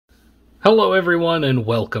Hello everyone and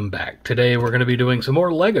welcome back. Today we're going to be doing some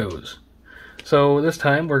more Legos. So this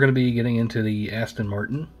time we're going to be getting into the Aston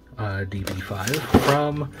Martin DB5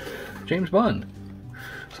 from James Bond.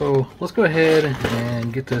 So let's go ahead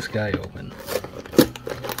and get this guy open.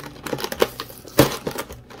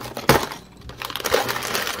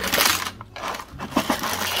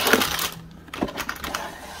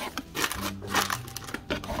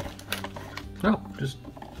 Oh, just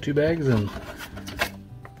 2 bags and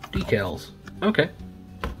decals. Okay.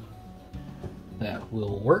 That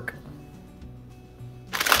will work.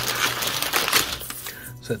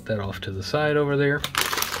 Set that off to the side over there.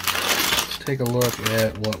 Let's take a look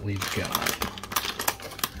at what we've got.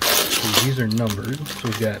 So these are numbered. So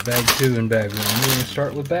we've got bag 2 and bag 1. We're going to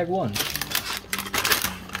start with bag 1.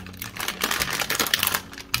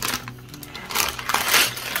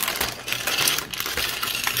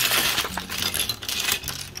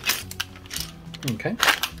 Okay.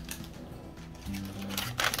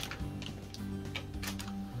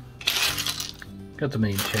 Got the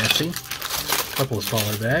main chassis, a couple of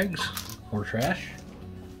smaller bags, more trash.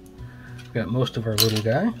 Got most of our little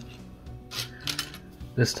guy.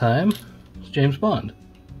 This time, it's James Bond,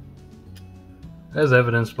 as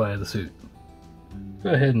evidenced by the suit.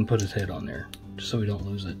 Go ahead and put his head on there, just so we don't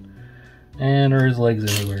lose it. And are his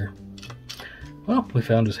legs anywhere? Well, we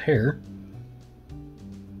found his hair.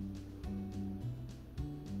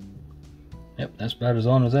 Yep, that's about as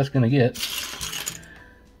on as that's going to get.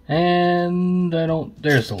 And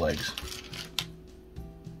there's the legs.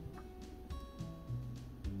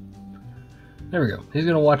 There we go. He's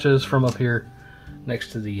going to watch us from up here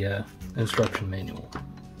next to the instruction manual.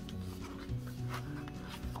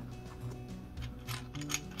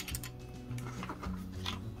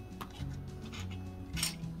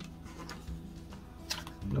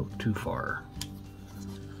 Nope, too far.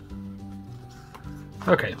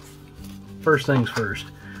 Okay, first things first.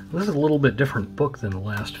 This is a little bit different book than the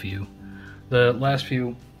last few. The last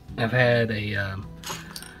few have had a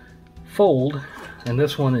fold, and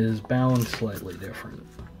this one is bound slightly different.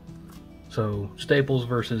 So, staples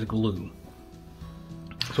versus glue.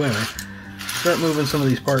 So anyway, start moving some of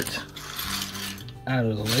these parts out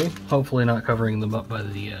of the way. Hopefully not covering them up by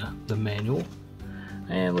the manual.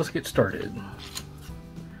 And let's get started.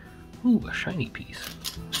 Ooh, a shiny piece.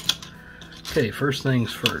 Okay, first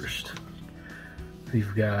things first.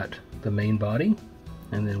 We've got the main body,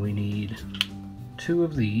 and then we need 2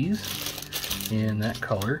 of these in that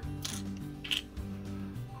color.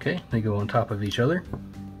 Okay, they go on top of each other,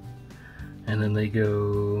 and then they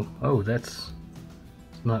go, oh, that's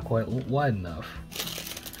not quite wide enough.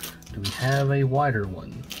 Do we have a wider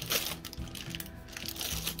one?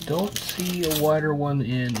 Don't see a wider one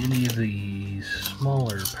in any of these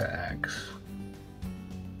smaller packs,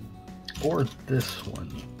 or this one.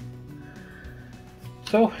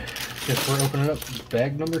 So, guess we're opening up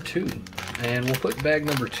bag number 2, and we'll put bag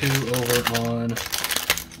number 2 over on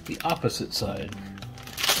the opposite side.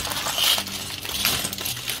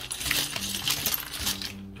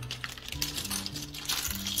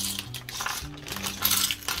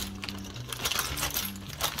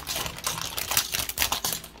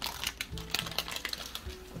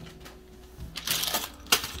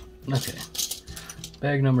 Okay,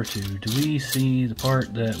 bag number 2. Do we see the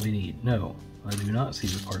part that we need? No. I do not see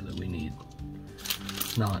the part that we need.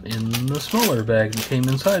 Not in the smaller bag that came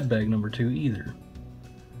inside bag number 2 either.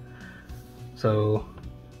 So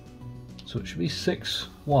it should be 6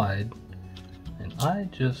 wide, and I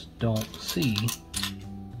just don't see.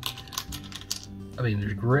 I mean,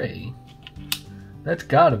 there's gray. That's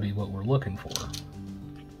got to be what we're looking for,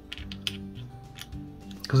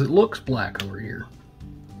 because it looks black over here.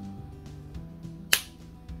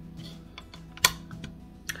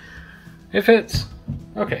 It fits.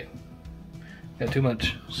 Okay. Got too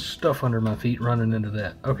much stuff under my feet running into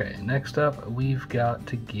that. Okay, next up we've got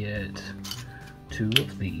to get 2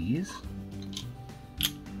 of these.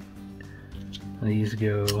 These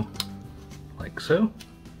go like so.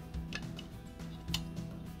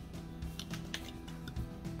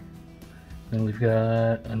 Then we've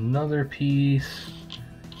got another piece.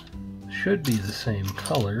 Should be the same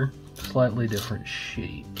color, slightly different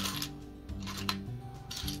shape.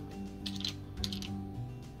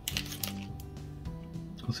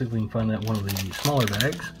 Let's see if we can find that one of the smaller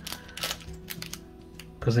bags,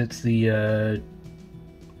 because it's the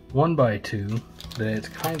 1x2 that it's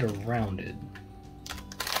kind of rounded.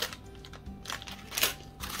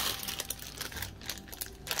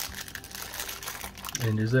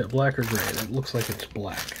 And is that black or gray? It looks like it's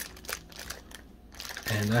black.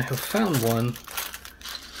 And I have found one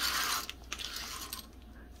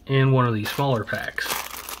in one of these smaller packs.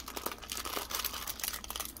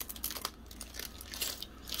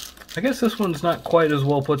 I guess this one's not quite as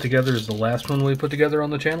well put together as the last one we put together on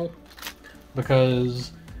the channel,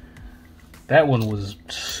 because that one was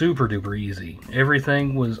super duper easy.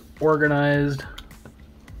 Everything was organized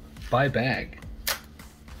by bag.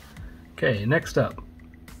 Okay, next up,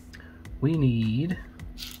 we need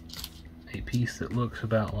a piece that looks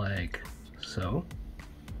about like so.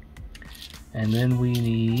 And then we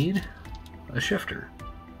need a shifter,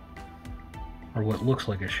 or what looks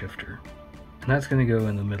like a shifter. And that's going to go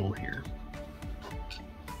in the middle here.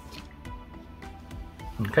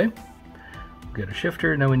 Okay, we've got a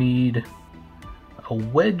shifter. Now we need a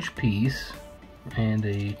wedge piece and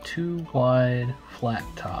a 2 wide flat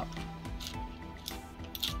top.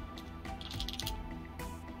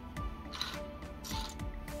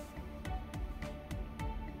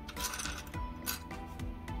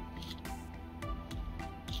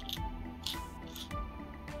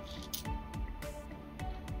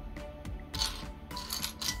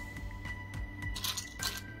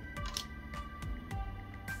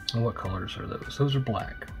 And what colors are those? Those are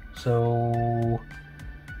black. So,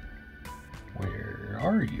 where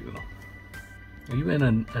are you? Are you in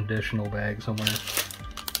an additional bag somewhere?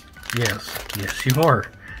 Yes, yes you are.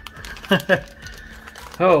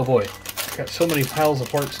 Oh boy, got so many piles of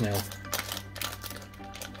parts now.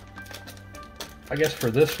 I guess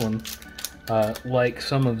for this one, like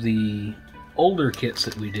some of the older kits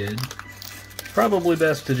that we did, probably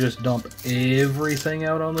best to just dump everything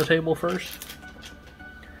out on the table first.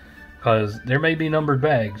 Because there may be numbered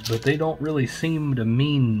bags, but they don't really seem to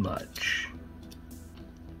mean much.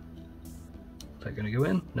 Is that going to go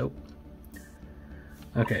in? Nope.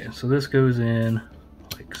 Okay, so this goes in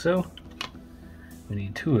like so. We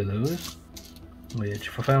need 2 of those. Which,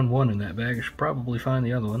 if I found one in that bag, I should probably find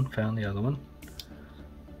the other one. Found the other one.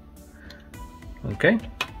 Okay.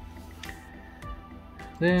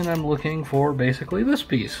 Then I'm looking for basically this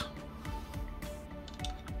piece.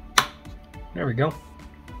 There we go.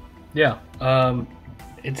 Yeah, I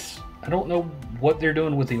don't know what they're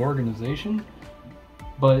doing with the organization,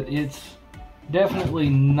 but it's definitely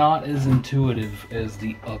not as intuitive as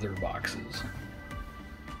the other boxes.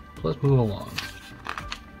 Let's move along.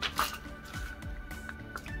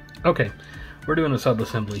 Okay, we're doing a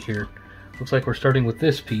sub-assembly here. Looks like we're starting with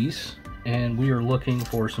this piece, and we are looking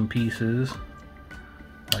for some pieces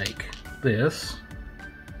like this.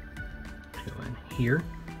 Go in here.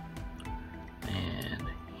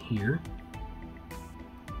 Here.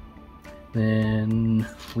 Then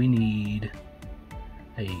we need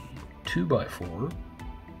a 2x4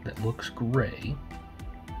 that looks gray.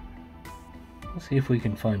 Let's see if we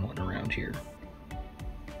can find one around here.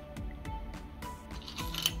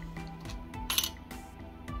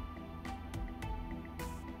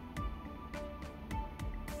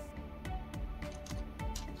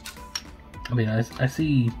 I mean, I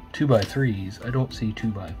see 2x3s. I don't see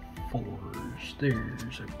 2x4s.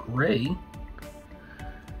 There's a gray.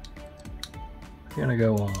 I'm gonna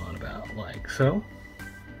go on about like so.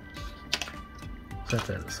 Set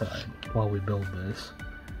that aside while we build this.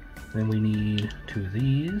 Then we need 2 of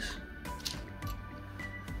these.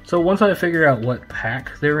 So once I figure out what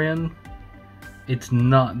pack they're in, it's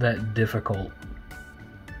not that difficult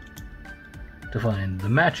to find the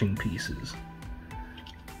matching pieces.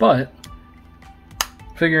 But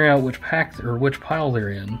figuring out which pack or which pile they're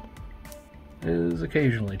in is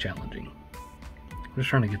occasionally challenging. I'm just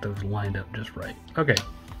trying to get those lined up just right. Okay,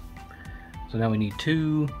 so now we need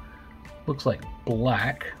 2, looks like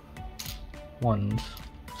black ones.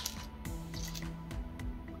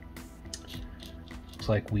 Looks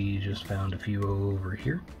like we just found a few over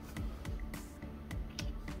here.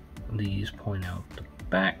 These point out the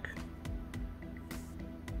back.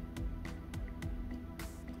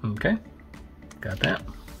 Okay, got that.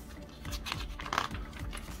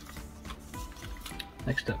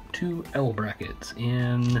 Next up, 2 L brackets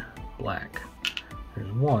in black.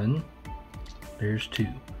 There's 1, there's 2.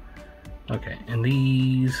 Okay, and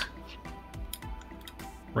these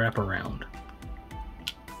wrap around.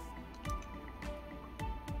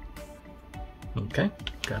 Okay,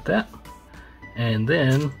 got that. And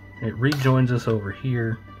then it rejoins us over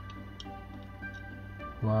here,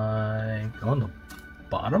 like on the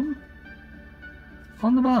bottom?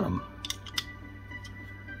 On the bottom.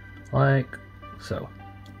 Like so.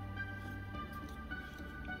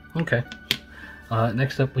 Okay.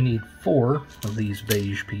 Next up we need 4 of these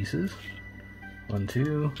beige pieces. 1,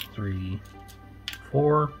 2, 3,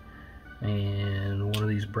 4, and 1 of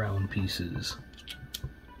these brown pieces.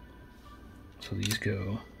 So these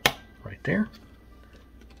go right there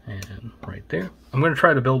and right there. I'm going to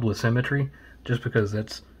try to build with symmetry just because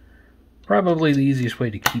that's probably the easiest way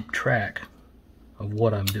to keep track of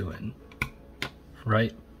what I'm doing,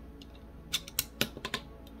 right?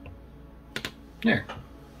 There,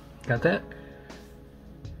 got that.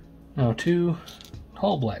 Now 2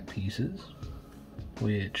 tall black pieces,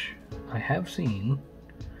 which I have seen,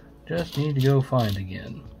 just need to go find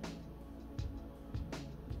again.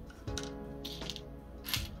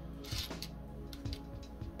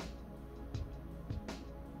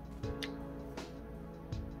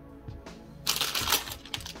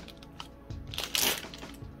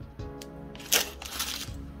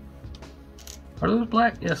 Are those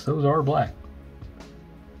black? Yes, those are black.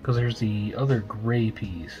 Because there's the other gray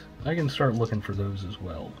piece. I can start looking for those as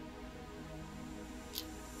well.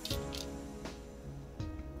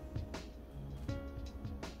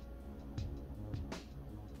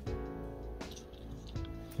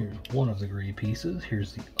 Here's one of the gray pieces.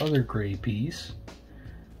 Here's the other gray piece.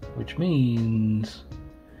 Which means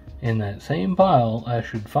in that same pile I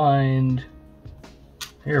should find...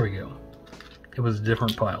 Here we go. It was a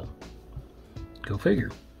different pile. Go figure.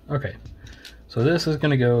 Okay, so this is going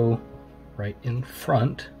to go right in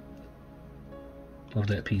front of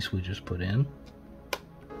that piece we just put in.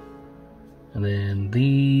 And then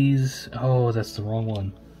these, oh, that's the wrong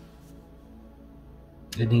one.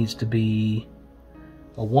 It needs to be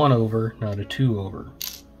a 1 over, not a 2 over.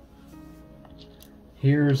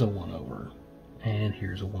 Here's a 1 over, and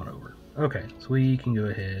here's a 1 over. Okay, so we can go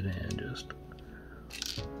ahead and just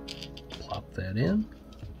plop that in.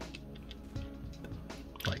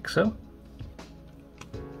 Like so.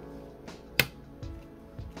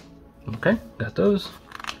 Okay, got those.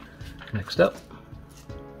 Next up,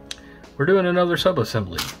 we're doing another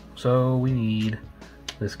subassembly. So we need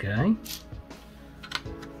this guy.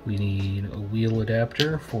 We need a wheel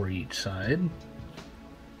adapter for each side.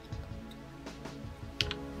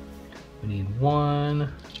 We need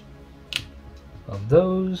 1 of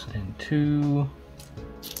those and 2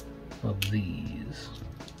 of these.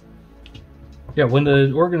 Yeah, when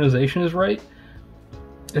the organization is right,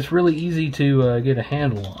 it's really easy to get a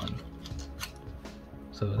handle on.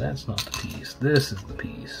 So that's not the piece. This is the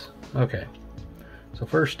piece. Okay. So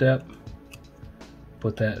first step,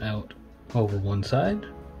 put that out over one side.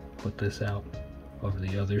 Put this out over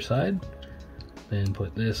the other side. Then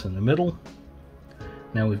put this in the middle.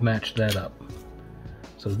 Now we've matched that up.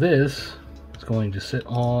 So this is going to sit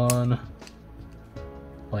on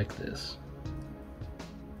like this.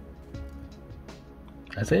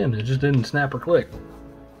 That's in. It just didn't snap or click.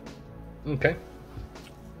 Okay.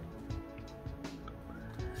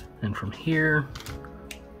 And from here,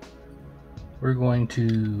 we're going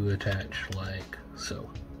to attach like so.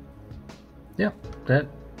 Yeah,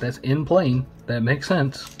 that's in plane. That makes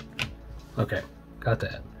sense. Okay, got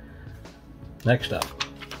that. Next up,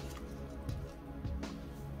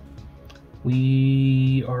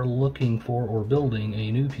 we are looking for or building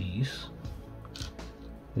a new piece.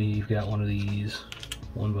 We've got one of these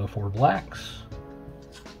 1x4 blacks.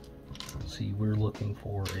 Let's see, we're looking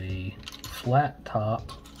for a flat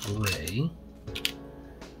top gray.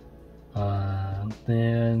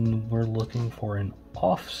 Then we're looking for an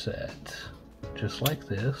offset, just like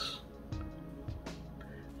this.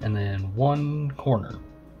 And then one corner.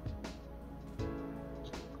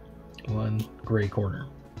 One gray corner.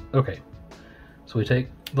 Okay, so we take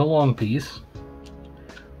the long piece,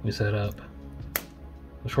 we set up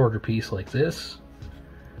a shorter piece like this,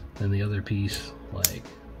 then the other piece like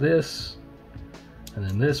this, and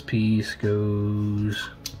then this piece goes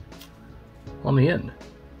on the end.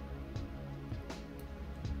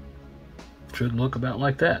 Should look about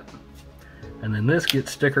like that. And then this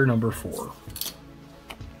gets sticker number 4.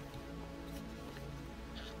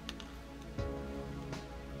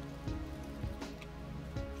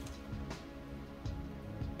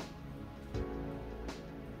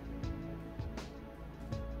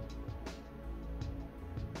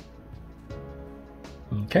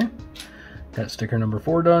 Okay, got sticker number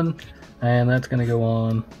 4 done, and that's going to go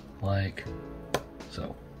on like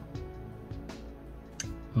so.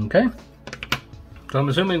 Okay, so I'm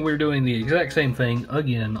assuming we're doing the exact same thing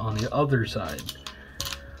again on the other side.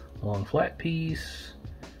 Long flat piece,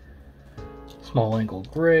 small angle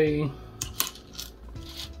gray,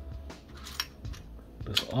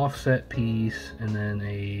 this offset piece, and then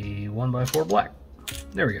a 1x4 black.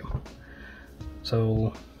 There we go.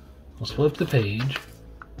 So let's flip the page.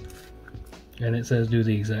 And it says do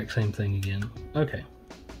the exact same thing again. Okay.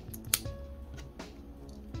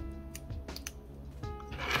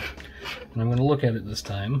 And I'm going to look at it this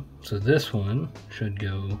time. So this one should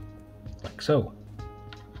go like so.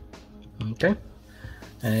 Okay.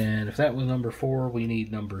 And if that was number 4, we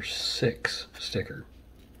need number 6 sticker.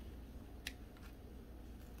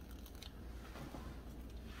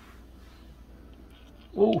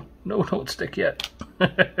 Oh, no, don't stick yet.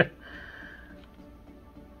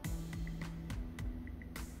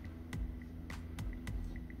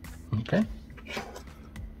 Okay.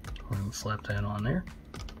 We're going to slap that on there.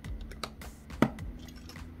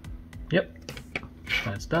 Yep.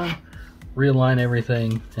 That's done. Realign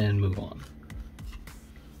everything and move on.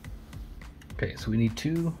 Okay, so we need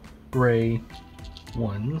 2 gray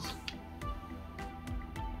ones.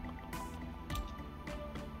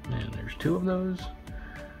 And there's 2 of those.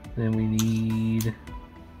 Then we need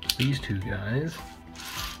these 2 guys.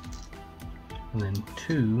 And then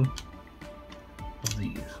 2 of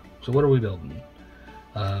these. So what are we building?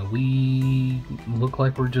 We look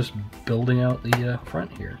like we're just building out the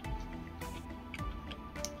front here.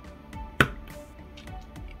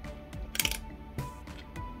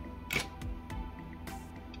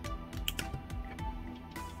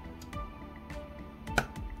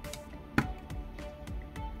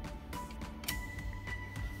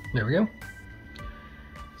 There we go.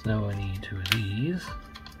 So now I need 2 of these.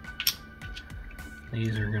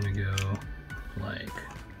 These are going to go like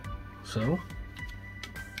so.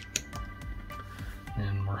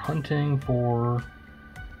 And we're hunting for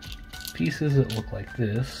pieces that look like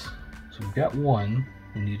this. So we've got one.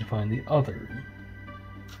 We need to find the other.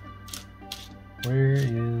 Where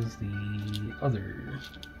is the other?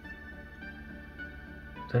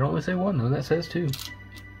 Does that only say 1? No, that says 2.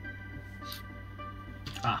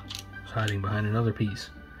 Ah, it's hiding behind another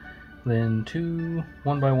piece. Then 2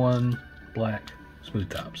 1x1 black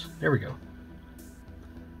smooth tops. There we go.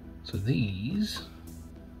 So these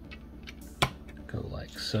go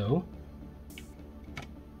like so.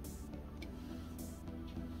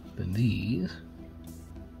 Then these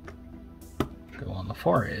go on the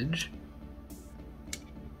far edge.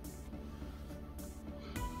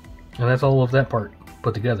 And that's all of that part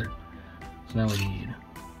put together. So now we need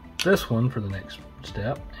this one for the next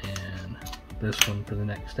step, and this one for the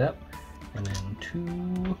next step, and then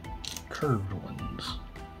 2 curved ones.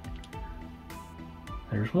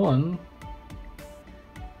 There's one,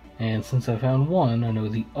 and since I found one, I know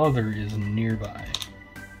the other is nearby.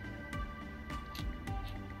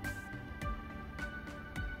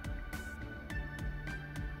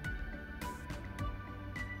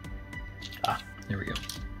 Ah, there we go.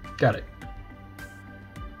 Got it.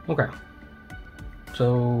 Okay.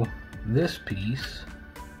 So this piece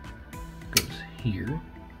goes here.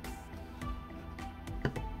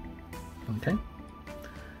 Okay.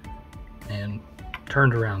 And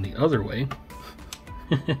turned around the other way.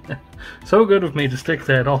 So good of me to stick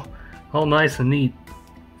that all nice and neat.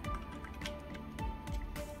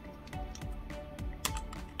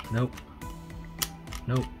 Nope.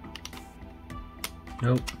 Nope.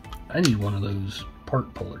 Nope. I need one of those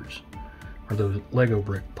part pullers, or those Lego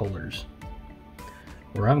brick pullers,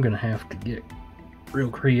 where I'm gonna have to get real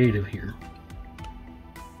creative here.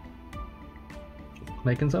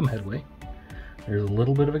 Making some headway. There's a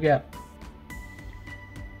little bit of a gap.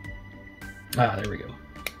 Ah, there we go.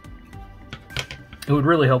 It would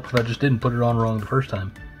really help if I just didn't put it on wrong the first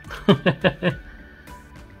time.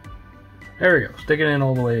 There we go. Stick it in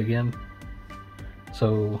all the way again.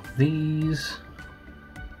 So these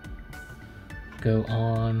go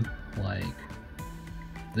on like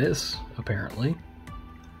this, apparently,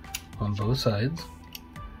 on both sides.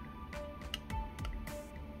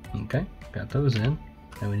 Okay, got those in.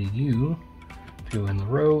 Now we need you to go in the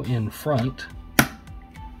row in front.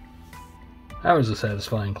 That was a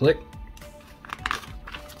satisfying click.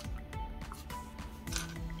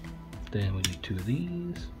 Then we need 2 of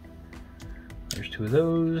these. There's 2 of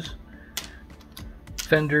those.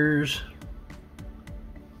 Fenders.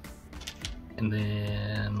 And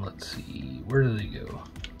then, let's see, where do they go?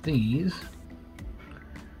 These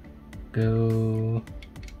go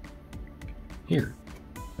here.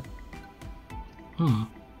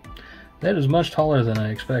 That is much taller than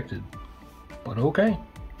I expected, but okay.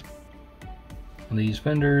 And these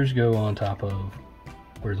fenders go on top of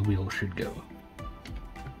where the wheel should go.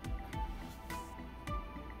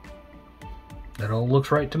 That all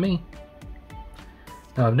looks right to me.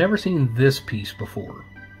 Now, I've never seen this piece before,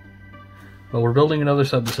 but we're building another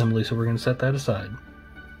subassembly, so we're going to set that aside.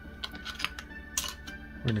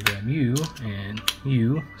 We're going to grab you and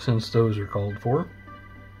you, since those are called for.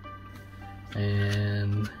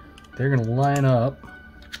 And they're going to line up.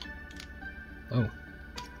 Oh,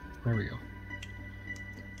 there we go.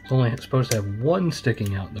 It's only supposed to have 1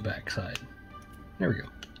 sticking out the back side. There we go.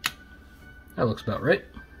 That looks about right.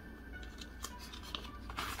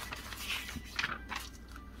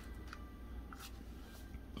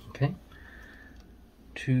 Okay.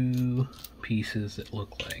 2 pieces that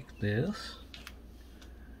look like this.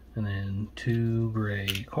 and then 2 gray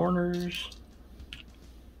corners,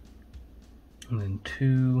 and then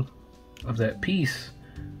 2 of that piece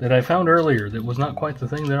that I found earlier that was not quite the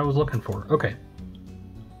thing that I was looking for. Okay.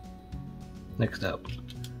 Next up,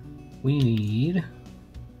 we need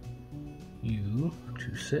you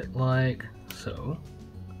to sit like so,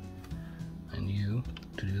 and you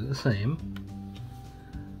to do the same.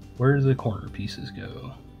 Where do the corner pieces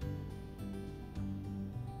go?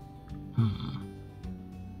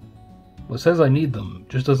 Well, it says I need them,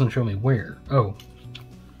 just doesn't show me where. Oh,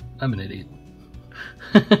 I'm an idiot.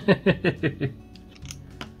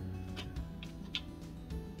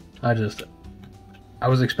 I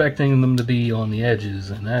was expecting them to be on the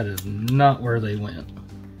edges, and that is not where they went.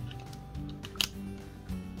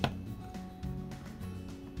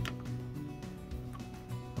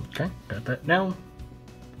 Okay, got that down.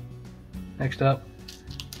 Next up,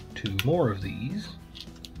 2 more of these.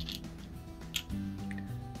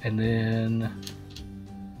 And then,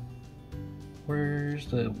 where's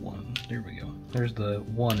the one? There we go. There's the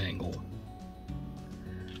one angle.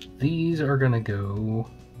 These are gonna go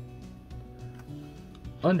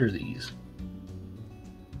under these.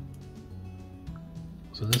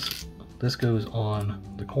 So this goes on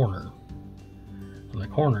the corner. And the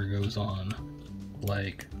corner goes on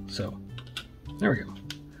like so. There we go.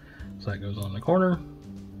 So that goes on the corner,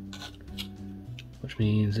 which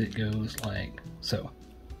means it goes like so.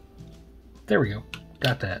 There we go.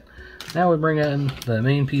 Got that. Now we bring in the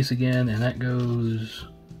main piece again, and that goes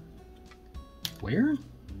where?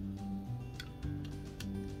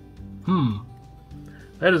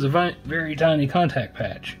 That is a very tiny contact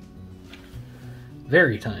patch.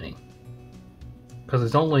 Very tiny. Because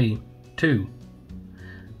it's only 2.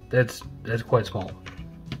 That's quite small.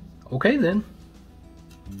 Okay then.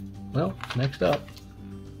 Well, next up.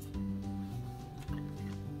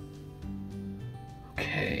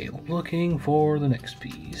 Okay, looking for the next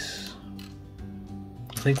piece.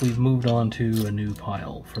 I think we've moved on to a new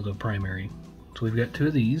pile for the primary. So we've got 2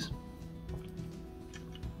 of these.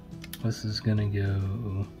 This is gonna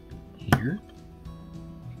go here,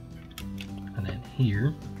 and then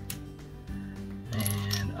here.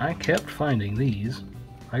 And I kept finding these.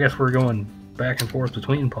 I guess we're going back and forth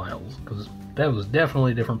between piles, because that was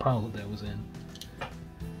definitely a different pile that was in.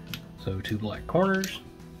 So 2 black corners,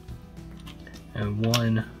 and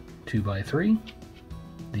 1 2x3.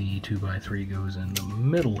 The 2x3 goes in the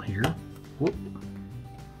middle here. Whoop.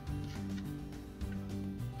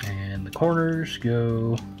 And the corners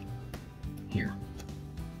go here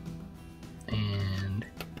and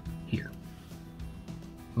here.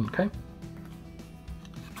 Okay.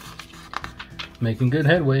 Making good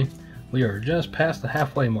headway. We are just past the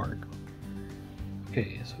halfway mark.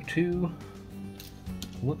 Okay, so 2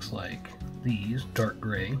 looks like these, dark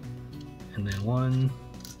gray, and then 1,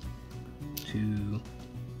 2,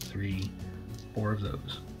 3, 4 of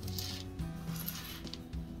those.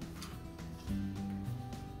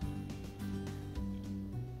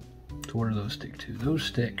 So where do those stick to? Those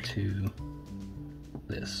stick to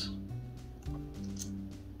this.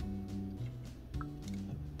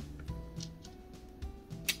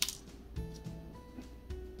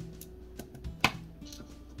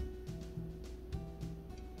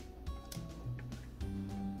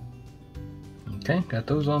 Okay, got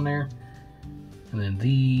those on there. And then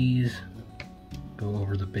these go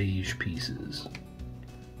over the beige pieces.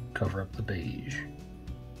 Cover up the beige.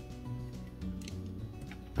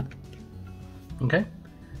 Okay.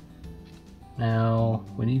 Now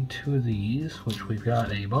we need 2 of these, which we've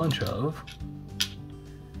got a bunch of.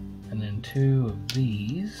 And then 2 of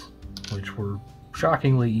these, which were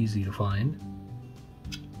shockingly easy to find.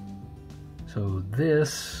 So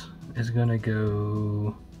this is gonna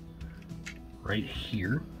go right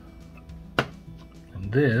here.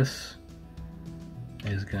 And this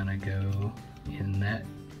is gonna go in that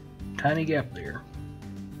tiny gap there.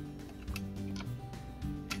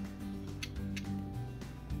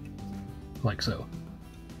 Like so.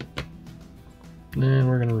 Then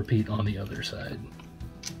we're gonna repeat on the other side.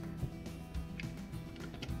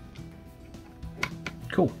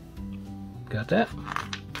 Cool. Got that.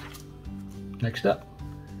 Next up,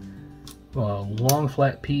 a long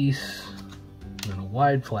flat piece and a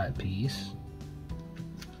wide flat piece.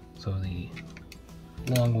 So the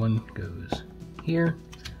long one goes here,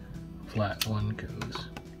 flat one goes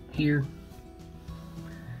here.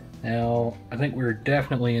 Now, I think we're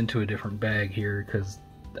definitely into a different bag here because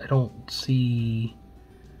I don't see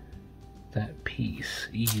that piece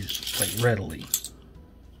like readily.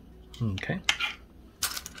 Okay.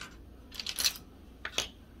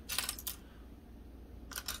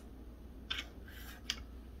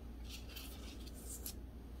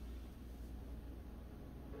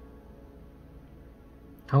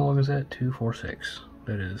 How long is that? 2, 4, 6.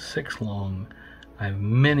 That is 6 long. I have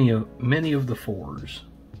many of the 4s.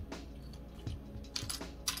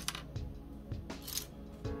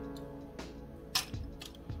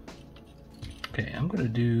 Okay, I'm going to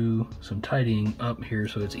do some tidying up here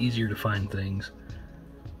so it's easier to find things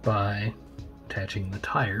by attaching the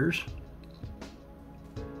tires.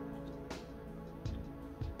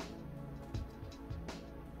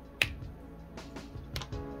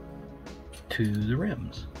 To the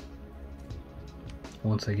rims.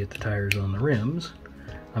 Once I get the tires on the rims,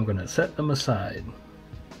 I'm going to set them aside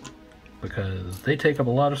because they take up a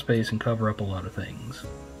lot of space and cover up a lot of things.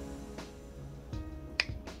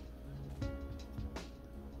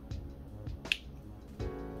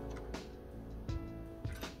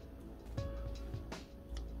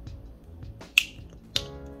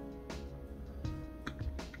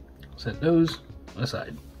 Set those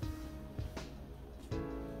aside.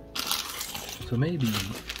 So maybe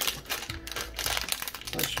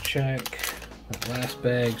let's check that last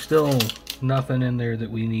bag. Still nothing in there that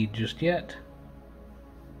we need just yet.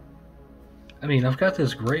 I mean, I've got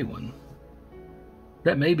this gray one.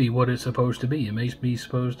 That may be what it's supposed to be. It may be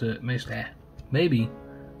supposed to, maybe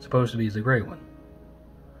supposed to be the gray one.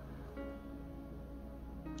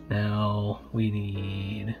 Now we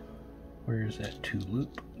need, where's that 2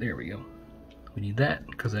 loop? There we go. We need that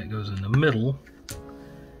because that goes in the middle.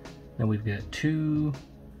 Now we've got 2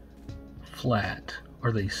 flat.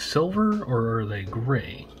 Are they silver or are they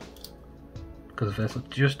gray? Because if that's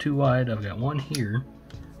just too wide, I've got one here.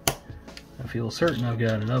 I feel certain I've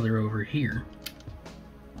got another over here.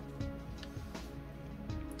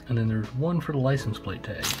 And then there's one for the license plate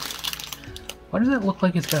tag. Why does that look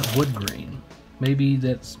like it's got wood grain? Maybe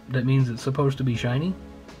that means it's supposed to be shiny?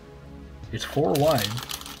 It's 4 wide.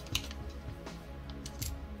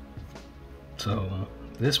 So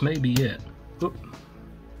this may be it. Oop.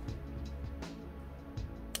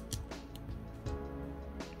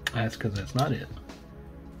 That's because that's not it.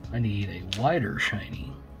 I need a wider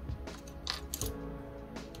shiny.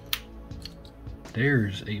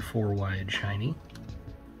 There's a 4 wide shiny.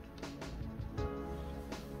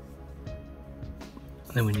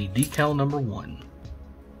 Then we need decal number 1.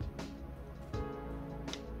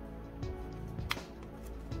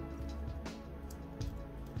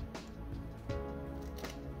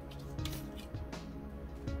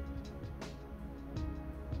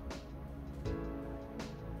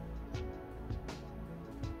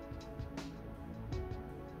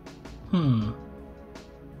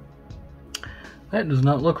 That does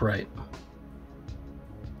not look right.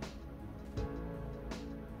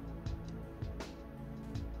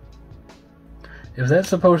 If that's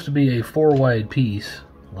supposed to be a 4 wide piece,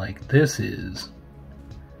 like this is,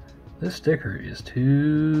 this sticker is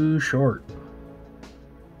too short.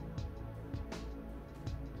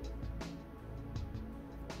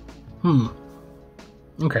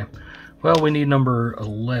 Okay. Well, we need number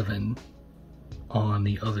 11 on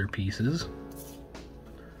the other pieces.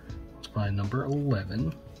 Let's find number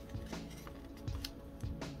 11.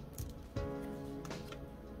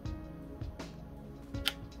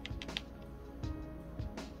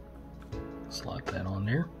 Slot that on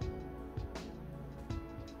there.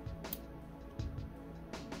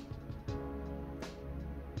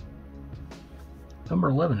 Number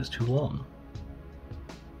 11 is too long.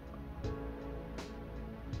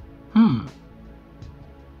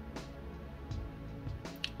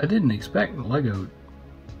 I didn't expect Lego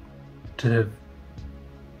to have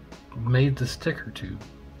made the sticker tube.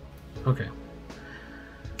 Okay.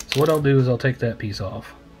 So what I'll do is I'll take that piece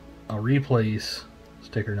off. I'll replace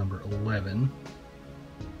sticker number 11.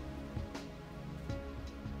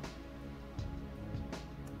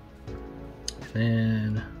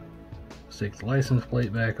 Then stick the license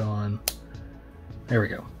plate back on. There we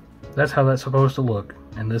go. That's how that's supposed to look.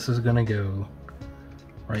 And this is going to go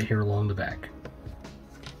right here along the back.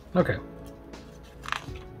 Okay.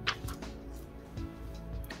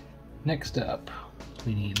 Next up,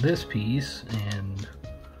 we need this piece and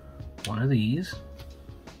one of these.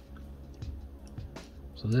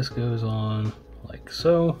 So this goes on like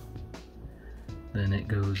so. Then it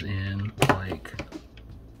goes in like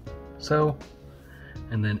so.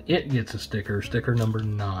 And then it gets a sticker, sticker number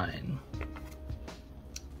 9.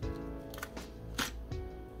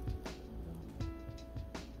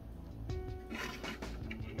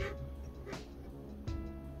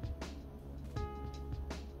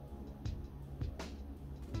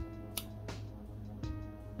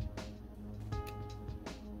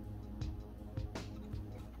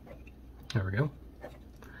 There we go.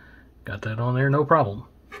 Got that on there, no problem.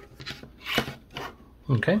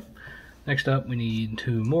 Okay, next up we need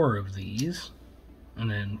 2 more of these. and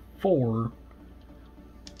then 4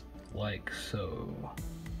 like so.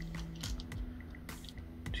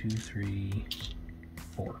 2, 3,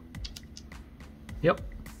 4. Yep,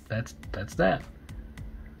 that's that.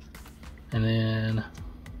 And then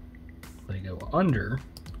they go under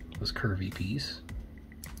this curvy piece,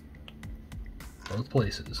 both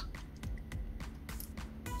places.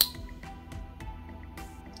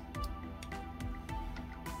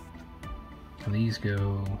 And these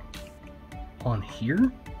go on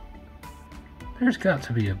here. There's got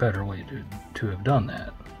to be a better way to have done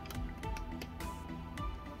that.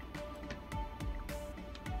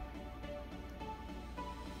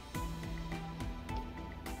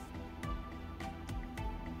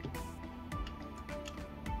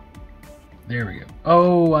 There we go.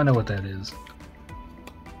 Oh, I know what that is.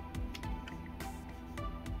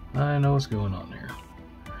 I know what's going on there.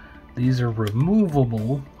 These are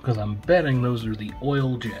removable because I'm betting those are the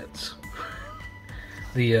oil jets.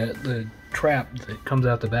 The trap that comes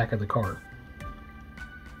out the back of the car.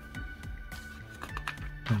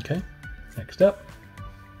 Okay, next up,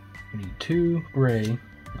 we need 2 gray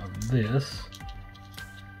of this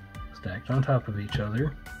stacked on top of each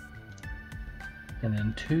other, and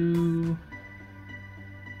then 2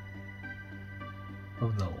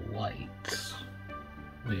 of the lights,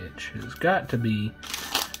 which has got to be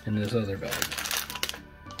in this other bag.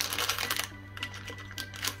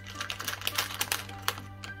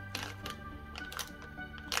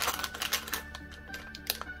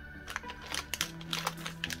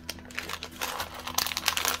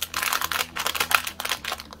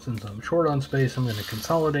 Since I'm short on space, I'm going to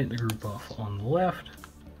consolidate the group off on the left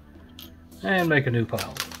and make a new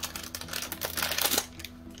pile.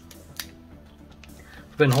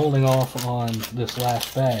 I've been holding off on this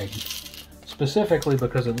last bag specifically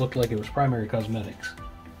because it looked like it was primary cosmetics,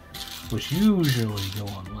 which usually go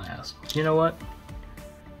on last. You know what?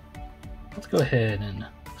 Let's go ahead and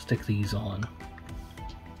stick these on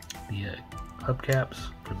the hubcaps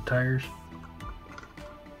for the tires.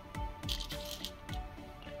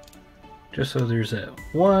 Just so there's that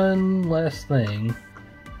one less thing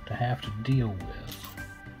to have to deal with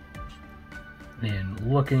in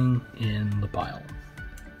looking in the pile.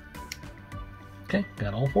 Okay,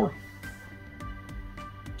 got all 4.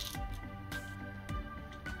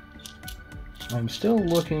 I'm still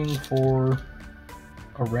looking for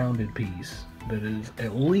a rounded piece that is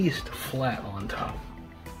at least flat on top.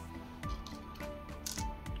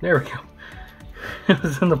 There we go. It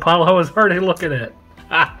was in the pile I was already looking at.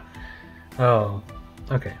 Ah! Oh,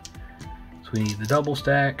 okay. So we need the double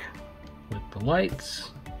stack with the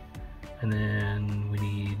lights, and then we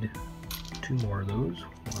need 2 more of those.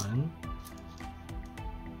 1,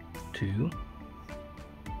 2,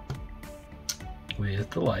 with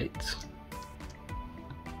the lights.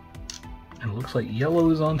 And it looks like yellow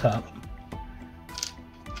is on top.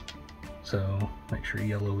 So make sure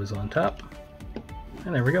yellow is on top.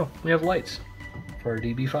 And there we go. We have lights for our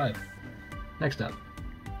DB5. Next up,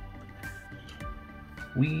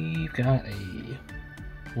 we've got a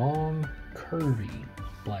long, curvy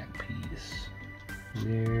black piece.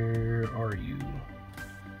 Where are you?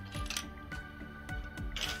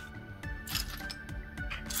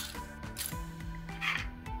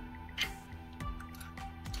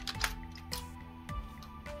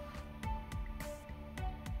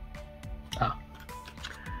 Ah,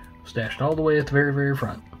 stashed all the way at the very, very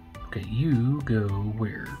front. Okay, you go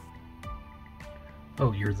where?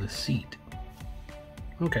 Oh, you're the seat.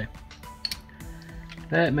 Okay,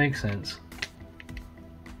 that makes sense.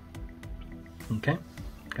 Okay,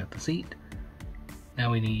 got the seat.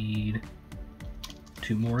 Now we need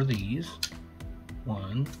 2 more of these.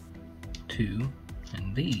 1, 2,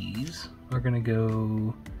 and these are gonna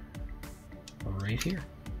go right here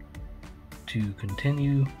to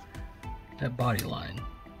continue that body line.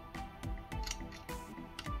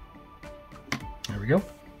 There we go.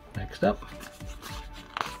 Next up.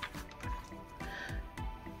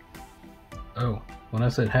 Oh, when I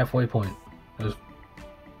said halfway point,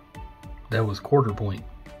 that was quarter point.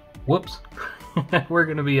 Whoops. We're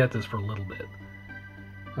going to be at this for a little bit.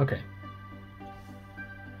 Okay.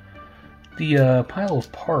 The pile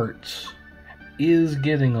of parts is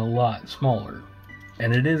getting a lot smaller,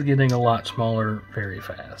 and it is getting a lot smaller very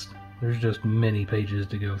fast. There's just many pages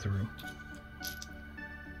to go through.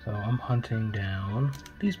 So I'm hunting down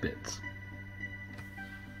these bits.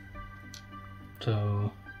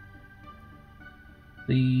 So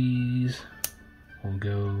these will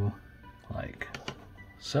go like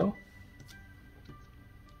so.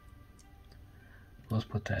 Let's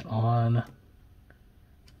put that on.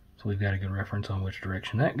 So we've got a good reference on which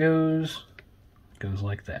direction that goes. It goes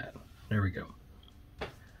like that. There we go.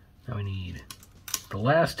 Now we need the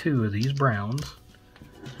last two of these browns.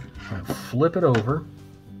 I'm going to flip it over,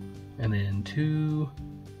 and then two.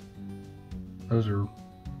 Those are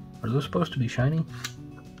those supposed to be shiny?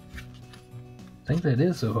 I think that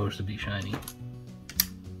is supposed to be shiny.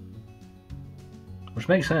 Which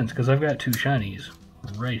makes sense, because I've got two shinies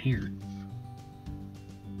right here.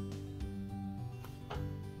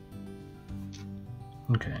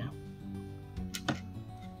 Okay.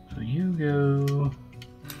 So you go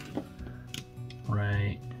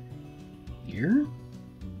right here.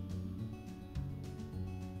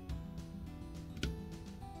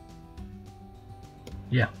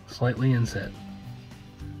 Yeah, slightly inset.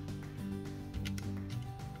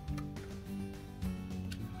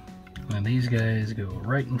 And these guys go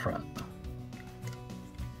right in front.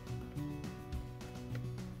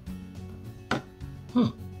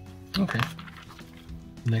 Okay.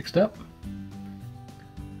 Next up,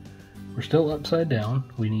 we're still upside down.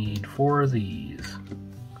 We need 4 of these.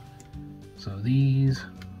 So these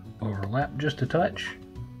overlap just a touch.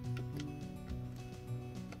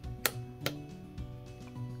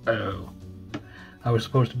 Oh, I was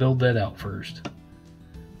supposed to build that out first.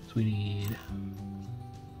 So we need,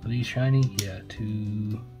 are these shiny? Yeah,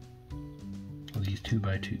 2 of these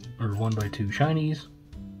 2x2 or 1x2 shinies,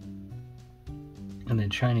 and then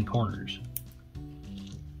shiny corners.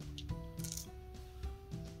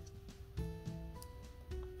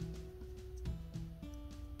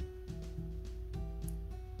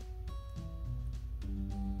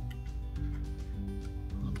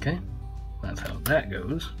 Okay, that's how that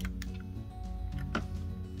goes.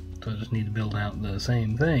 So I just need to build out the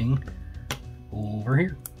same thing over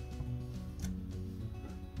here.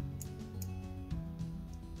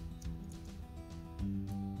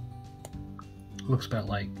 Looks about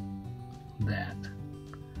like that.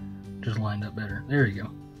 Just lined up better. There you go.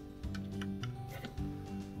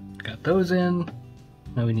 Got those in.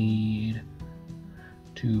 Now we need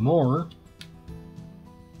 2 more.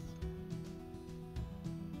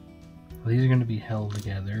 These are going to be held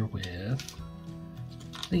together with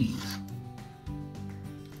these.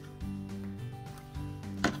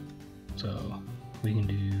 So we can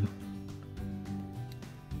do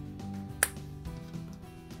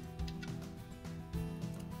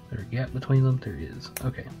there a gap between them? There is.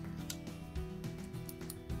 Okay.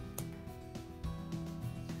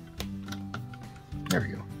 There we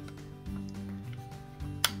go.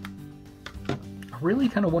 I really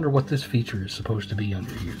kind of wonder what this feature is supposed to be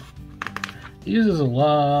under here. It uses a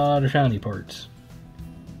lot of shiny parts.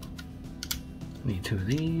 Need 2 of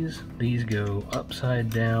these. These go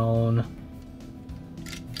upside down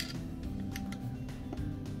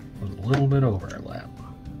with a little bit overlap.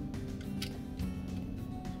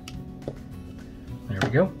 There we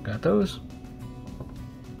go. Got those.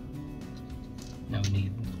 Now we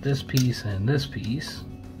need this piece and this piece.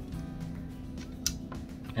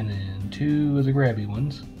 And then 2 of the grabby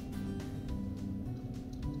ones.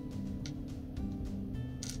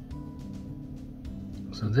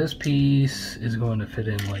 So this piece is going to fit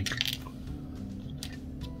in like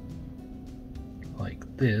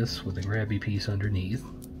this with a grabby piece underneath.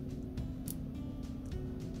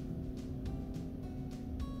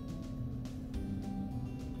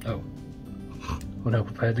 Oh, would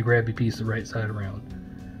help if I had the grabby piece the right side around.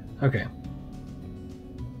 Okay.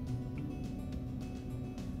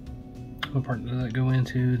 What part does that go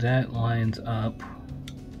into? That lines up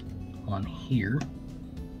on here.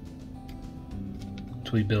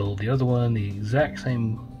 We build the other one the exact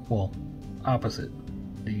same, well, opposite.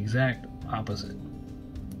 The exact opposite.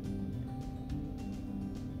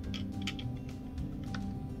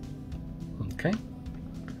 Okay.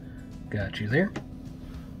 Got you there.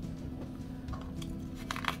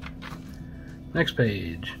 Next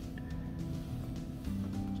page.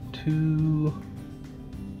 2.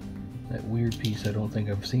 That weird piece I don't think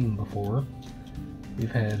I've seen before.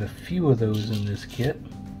 We've had a few of those in this kit.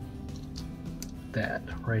 That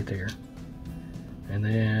right there, and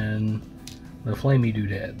then the flamey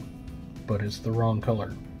doodad, but it's the wrong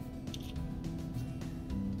color.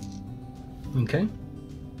 Okay,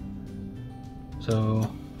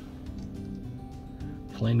 so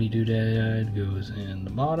flamey doodad goes in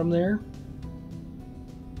the bottom there,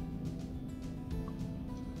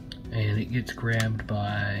 and it gets grabbed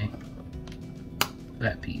by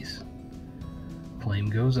that piece. Flame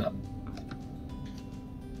goes up.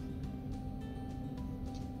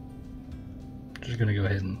 Just going to go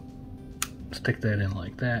ahead and stick that in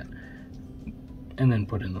like that, and then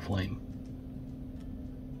put in the flame.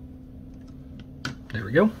 There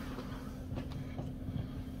we go.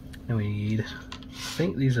 Now we need, I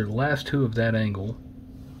think these are the last 2 of that angle.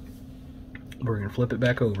 We're going to flip it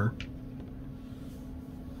back over.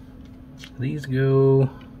 These go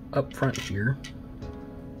up front here.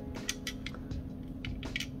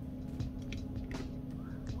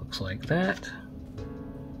 Looks like that.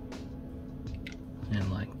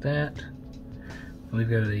 And like that. And we've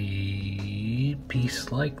got a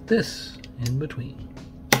piece like this in between.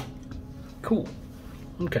 Cool.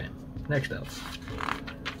 Okay, next up.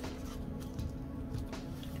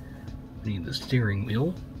 We need the steering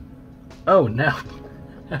wheel. Oh, now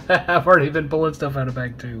I've already been pulling stuff out of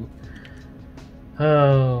bag 2.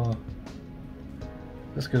 Oh,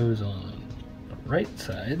 this goes on the right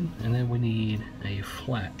side, and then we need a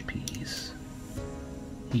flat piece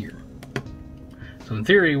here. So in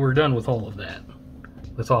theory, we're done with all of that.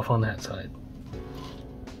 That's off on that side.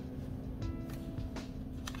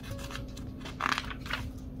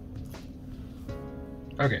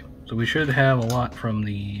 Okay, so we should have a lot from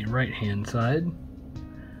the right-hand side.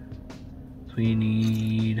 So we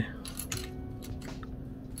need...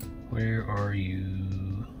 Where are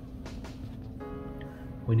you?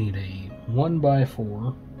 We need a 1x4.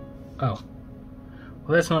 Oh. Well,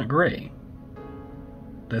 that's not gray.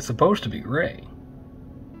 That's supposed to be gray.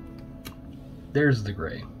 There's the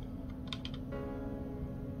gray.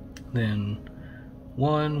 Then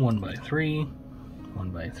 1x3.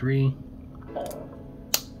 1x3.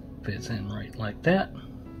 Fits in right like that.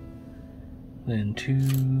 Then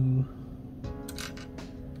 2.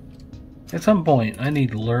 At some point, I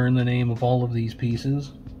need to learn the name of all of these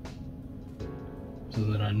pieces so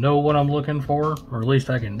that I know what I'm looking for, or at least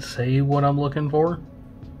I can say what I'm looking for.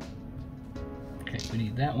 Okay, we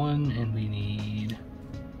need that one, and we need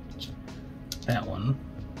that one.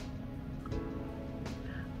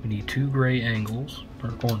 We need 2 gray angles,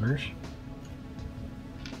 or corners.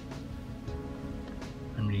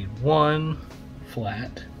 And we need 1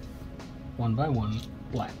 flat, 1x1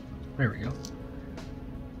 flat. There we go.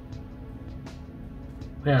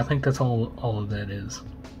 Yeah, I think that's all of that is.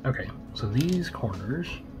 Okay, so these corners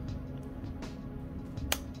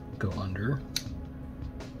go under,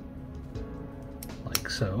 like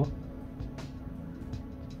so.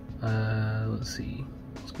 Let's see.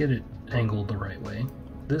 Let's get it angled the right way.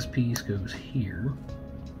 This piece goes here.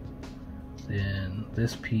 Then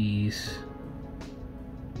this piece...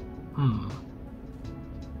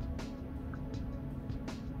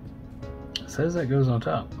 It says that goes on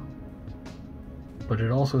top. But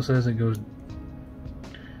it also says it goes...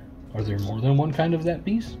 Are there more than one kind of that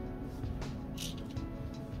piece?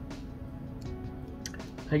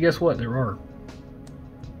 Hey, guess what? There are.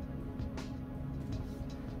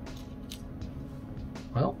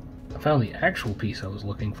 Well, I found the actual piece I was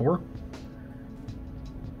looking for.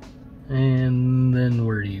 And then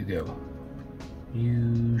where do you go?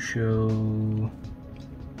 You show...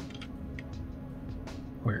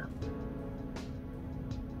 Where?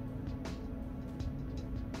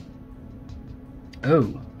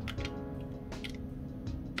 Oh.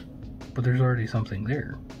 But there's already something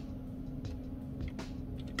there.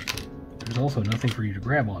 There's also nothing for you to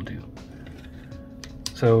grab onto.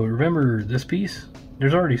 So remember this piece?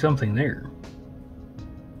 There's already something there.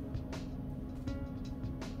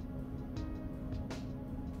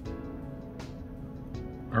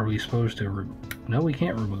 Are we supposed to... No, we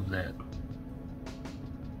can't remove that.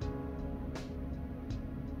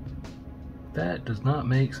 That does not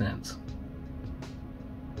make sense.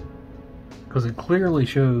 Because it clearly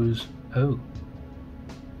shows... Oh.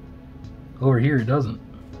 Over here it doesn't.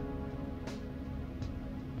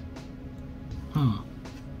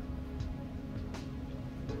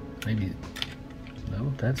 Maybe...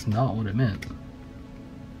 No, that's not what it meant.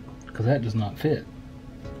 Because that does not fit.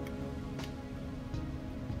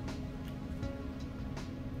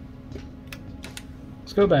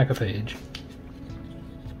 Let's go back a page.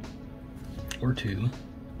 Or 2.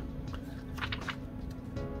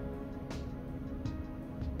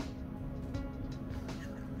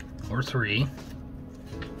 Or 3.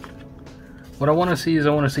 What I want to see is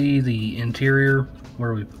I want to see the interior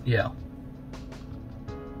where we... Yeah.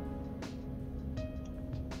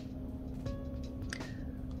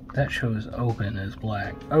 That shows open as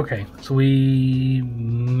black. Okay, so we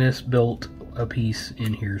misbuilt a piece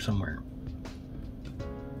in here somewhere.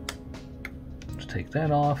 Let's take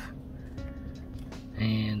that off.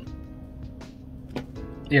 And...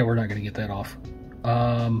 Yeah, we're not going to get that off.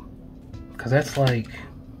 Because that's like...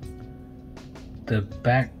 the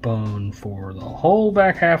backbone for the whole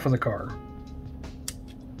back half of the car.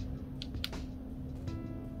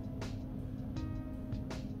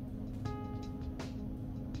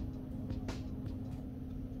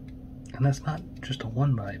 And that's not just a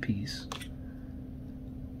 1x piece.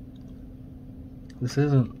 This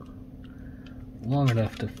isn't long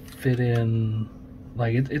enough to fit in.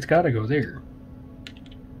 Like, it's got to go there.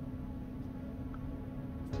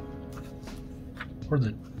 Were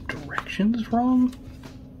the directions wrong?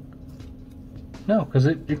 No, because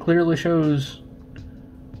it clearly shows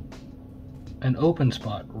an open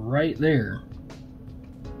spot right there.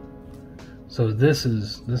 So this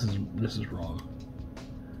is wrong.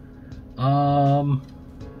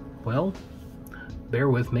 Well, bear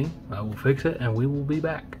with me. I will fix it and we will be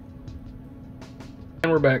back.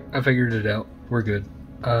 And we're back. I figured it out. We're good.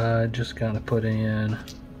 Just kind of put in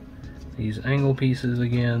these angle pieces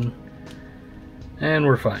again. And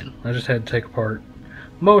we're fine. I just had to take apart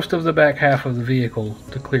most of the back half of the vehicle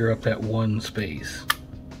to clear up that one space.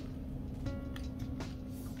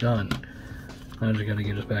 Done. Now I just got to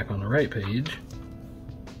get us back on the right page.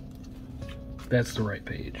 That's the right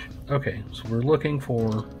page. Okay, so we're looking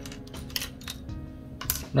for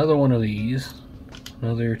another one of these,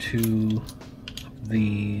 another two of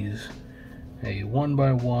these, a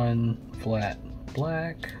 1x1 flat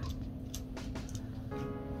black.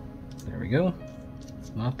 There we go.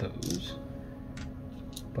 Not those,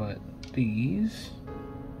 but these.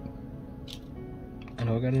 I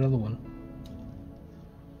know I got another one.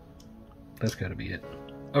 That's got to be it.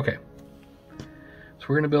 Okay. So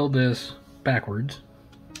we're going to build this backwards.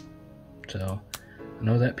 So I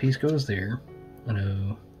know that piece goes there. I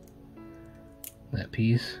know that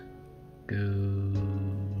piece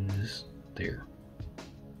goes there.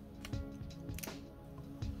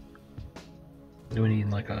 Do we need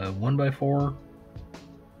like a 1x4?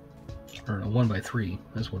 Or a 1x3,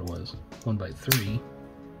 that's what it was. 1x3.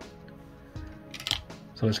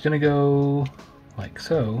 So it's gonna go like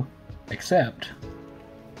so, except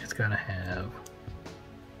it's gotta have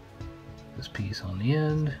this piece on the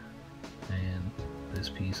end, and this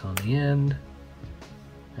piece on the end,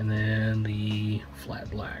 and then the flat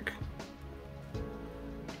black.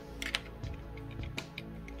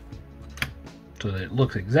 So that it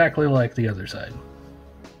looks exactly like the other side.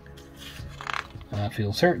 I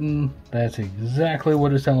feel certain that's exactly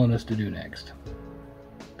what it's telling us to do next.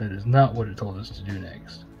 That is not what it told us to do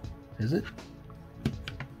next. Is it?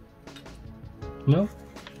 No?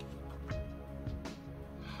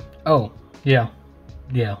 Oh, yeah.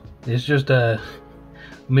 Yeah. It's just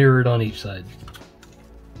mirrored on each side.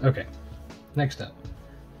 Okay. Next up.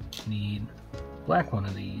 Need black one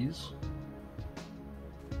of these.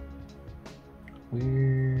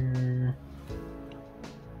 We're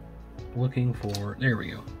looking for, there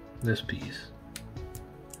we go, this piece.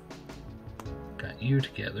 Got you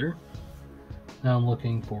together. Now I'm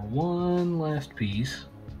looking for one last piece.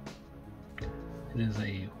 It is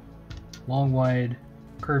a long, wide,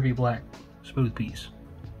 curvy black, smooth piece.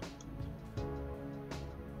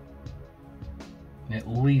 At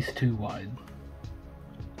least 2 wide.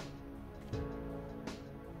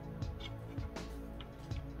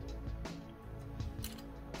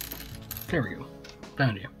 There we go.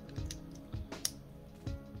 Found you.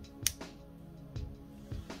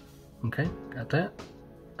 Okay, got that.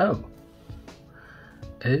 Oh.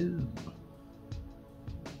 Oh.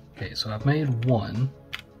 Okay, so I've made one.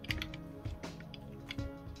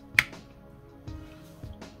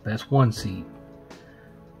 That's one seat.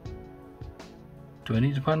 Do I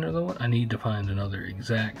need to find another one? I need to find another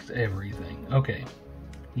exact everything. Okay.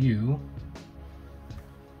 You.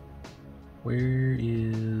 Where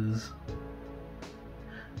is...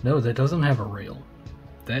 No, that doesn't have a rail.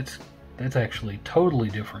 That's actually totally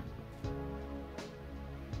different.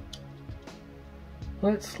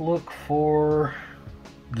 Let's look for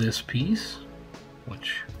this piece,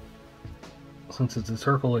 which, since it's a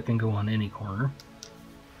circle, it can go on any corner.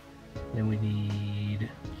 Then we need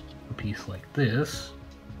a piece like this.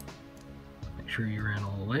 Make sure you ran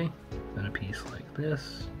all the way. Then a piece like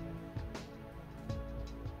this.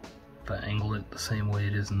 If I angle it the same way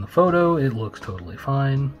it is in the photo, it looks totally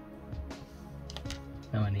fine.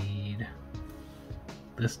 Now I need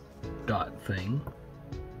this dot thing.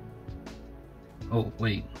 Oh,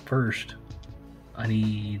 wait, first I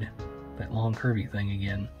need that long curvy thing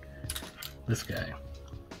again. This guy.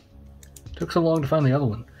 Took so long to find the other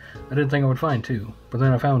one. I didn't think I would find 2, but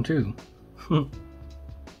then I found 2.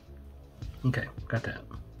 Okay, got that.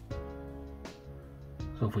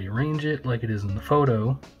 So if we arrange it like it is in the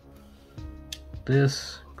photo,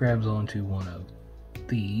 this grabs onto one of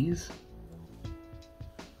these,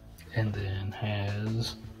 and then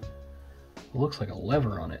has, looks like a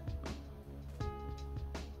lever on it.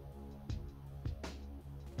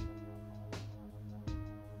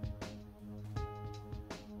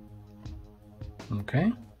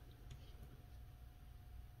 Okay.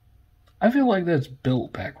 I feel like that's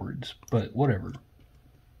built backwards, but whatever.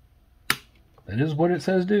 That is what it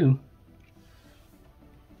says do.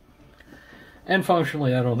 And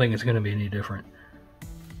functionally, I don't think it's going to be any different.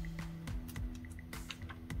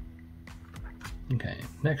 Okay,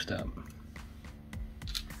 next up,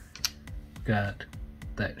 got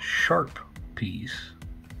that sharp piece.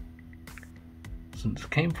 Since it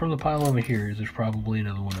came from the pile over here, there's probably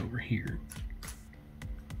another one over here.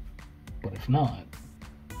 But if not,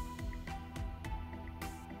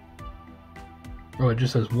 oh, it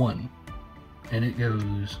just says 1, and it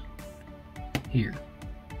goes here.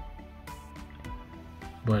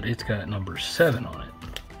 But it's got number 7 on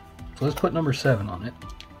it. So let's put number 7 on it.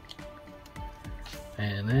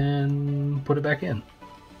 And then put it back in.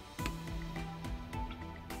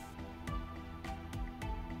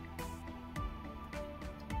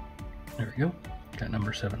 There we go. Got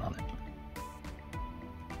number 7 on it.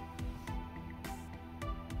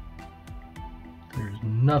 There's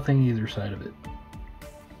nothing either side of it.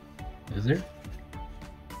 Is there?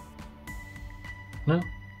 No?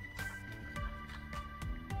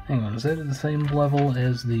 Hang on, is that at the same level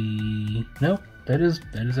as the... No, that is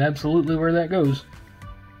absolutely where that goes.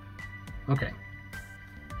 Okay.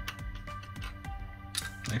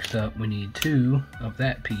 Next up, we need 2 of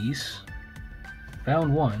that piece.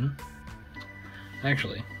 Found 1.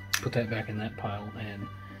 Actually, put that back in that pile and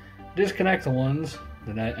disconnect the ones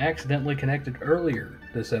that I accidentally connected earlier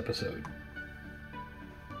this episode.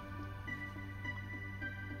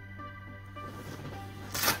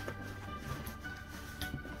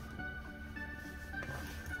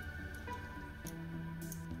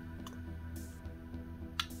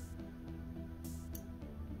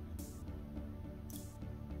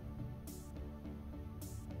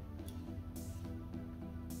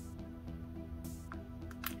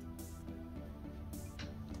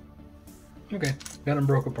 Okay, got them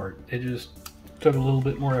broke apart. It just took a little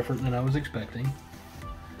bit more effort than I was expecting.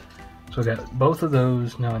 So I got both of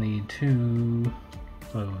those. Now I need 2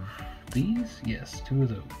 of these. Yes, 2 of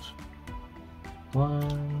those.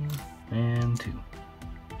 1 and 2.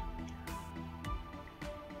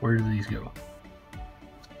 Where do these go?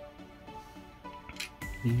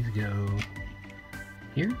 These go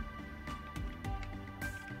here?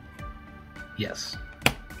 Yes.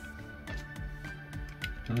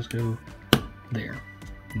 Those go there.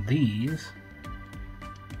 These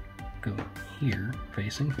go here,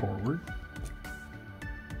 facing forward.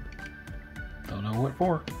 Don't know what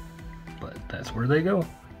for, but that's where they go.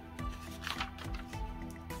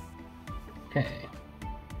 Okay.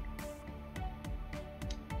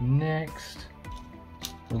 Next,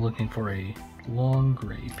 we're looking for a long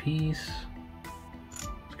gray piece.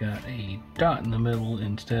 It's got a dot in the middle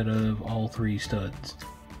instead of all 3 studs.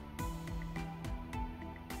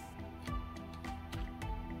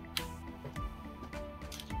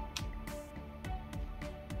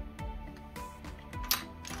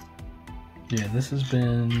 Yeah, this has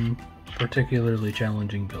been a particularly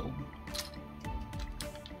challenging build.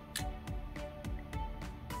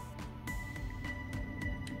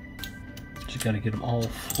 Just gotta get them all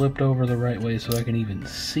flipped over the right way so I can even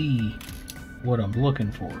see what I'm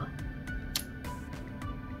looking for.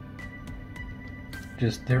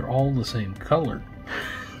 Just, they're all the same color.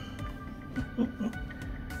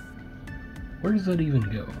 Where does that even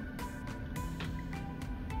go?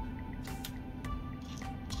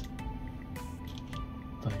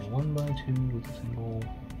 Like a 1x2 with a single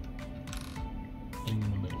thing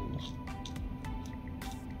in the middle.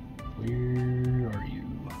 Where are you?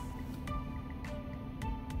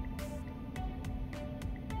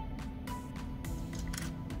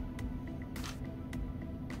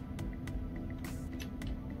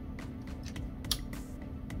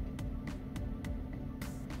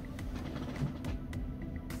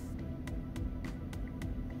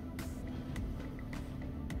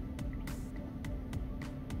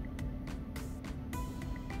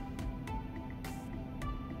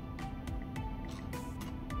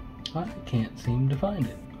 I can't seem to find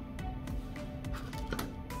it.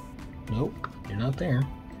 Nope, you're not there.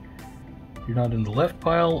 You're not in the left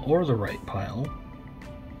pile or the right pile.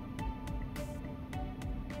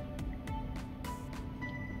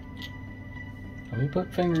 Let me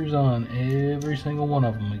put fingers on every single one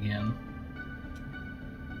of them again.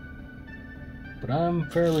 But I'm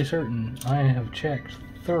fairly certain I have checked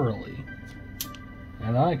thoroughly,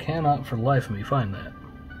 and I cannot for the life of me find that.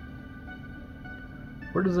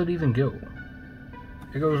 Where does it even go?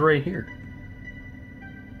 It goes right here.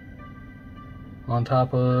 On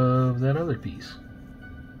top of that other piece.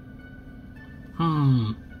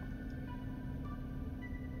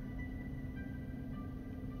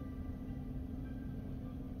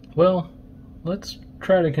 Well, let's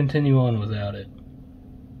try to continue on without it.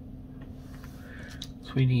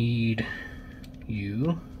 So we need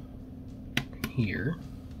you here,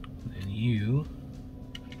 and you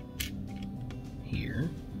here.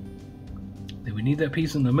 Then we need that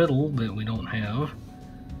piece in the middle that we don't have.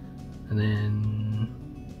 And then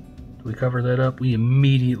do we cover that up? We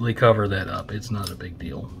immediately cover that up. It's not a big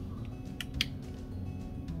deal.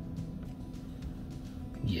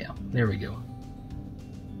 Yeah, there we go.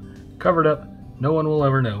 Covered up. No one will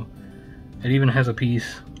ever know. It even has a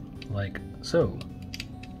piece like so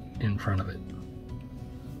in front of it.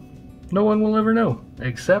 No one will ever know,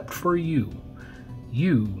 except for you.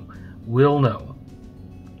 You will know.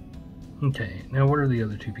 Okay, now where do the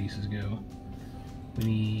other two pieces go? We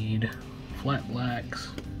need flat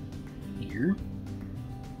blacks here.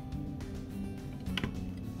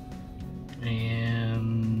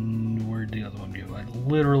 And where'd the other one go? I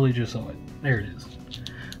literally just saw it. There it is.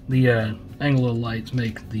 The angle of lights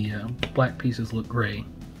make the black pieces look gray.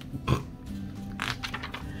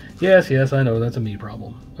 Yes, I know, that's a me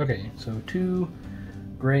problem. Okay, so 2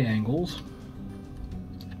 gray angles.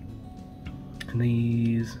 And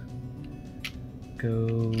these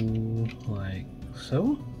go like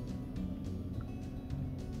so?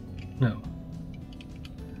 No.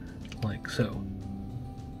 Like so.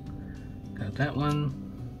 Got that one.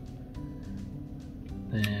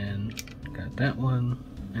 Then got that one.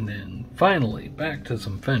 And then finally back to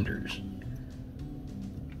some fenders.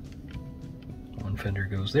 One fender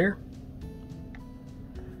goes there.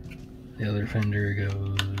 The other fender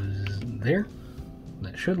goes there.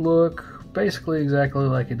 That should look basically exactly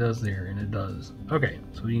like it does there, and it does. Okay,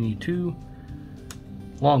 so we need 2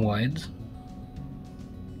 long wides.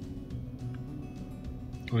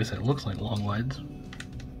 At least it looks like long wides.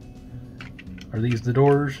 Are these the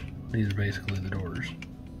doors? These are basically the doors.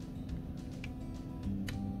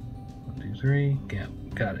 1, 2, 3. Yeah,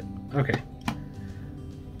 got it. Okay.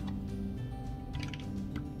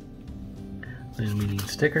 Then we need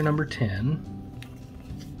sticker number 10.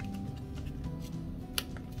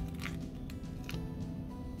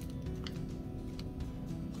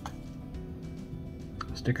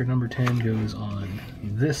 Sticker number 10 goes on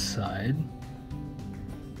this side.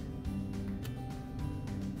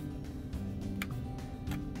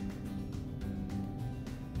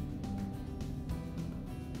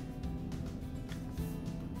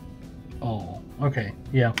 Oh, okay,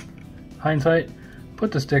 yeah. Hindsight,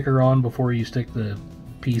 put the sticker on before you stick the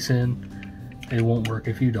piece in. It won't work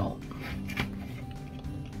if you don't.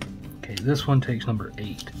 Okay, this one takes number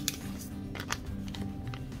 8.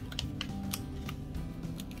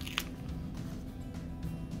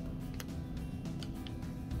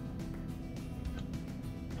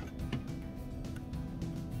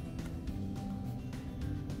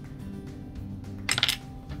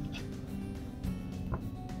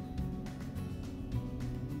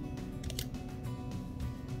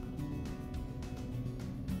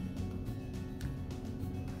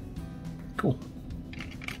 Cool.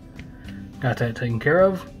 Got that taken care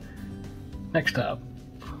of. Next up,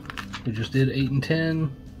 we just did 8 and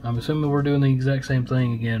 10. I'm assuming we're doing the exact same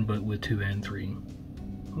thing again, but with 2 and 3.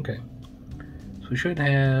 Okay. So we should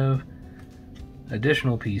have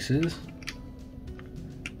additional pieces.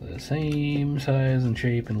 The same size and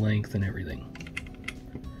shape and length and everything.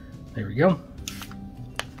 There we go.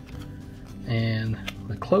 And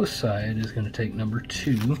the close side is going to take number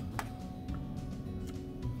 2.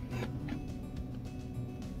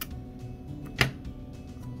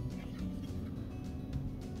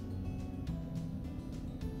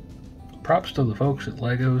 Props to the folks at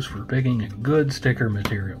Legos for picking a good sticker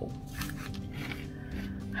material.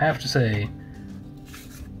 I have to say,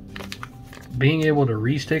 being able to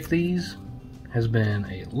restick these has been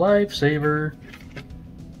a lifesaver.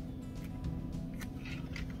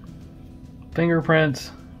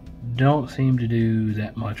 Fingerprints don't seem to do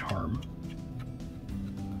that much harm.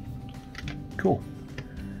 Cool.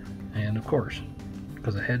 And of course,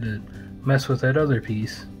 because I had to mess with that other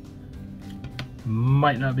piece,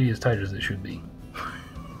 might not be as tight as it should be.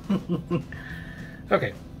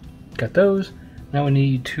 Okay, got those. Now we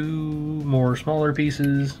need 2 more smaller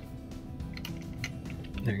pieces.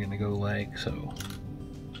 They're gonna go like so.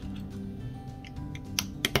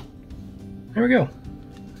 There we go.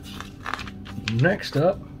 Next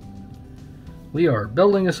up, we are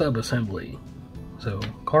building a sub-assembly. So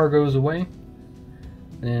car goes away.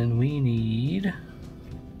 Then we need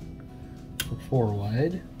a 4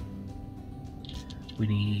 wide. We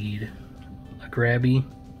need a grabby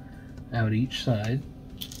out each side.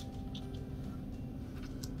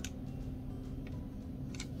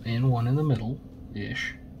 And one in the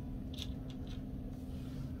middle-ish.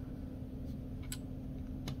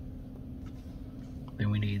 Then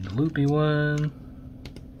we need the loopy one.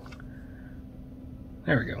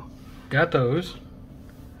 There we go. Got those.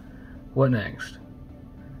 What next?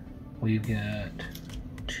 We've got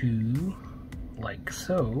 2 like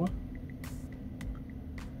so.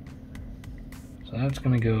 So that's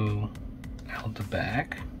going to go out the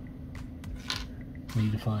back. We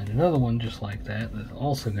need to find another one just like that that's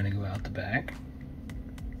also going to go out the back.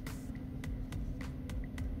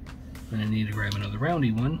 And I need to grab another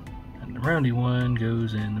roundy one, and the roundy one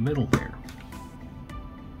goes in the middle there.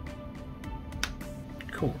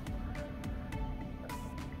 Cool.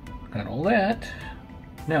 Got all that.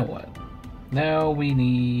 Now what? Now we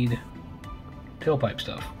need tailpipe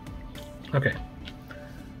stuff. Okay.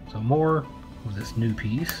 So more of this new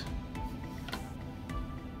piece.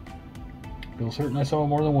 Feel certain I saw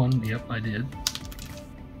more than one. Yep, I did.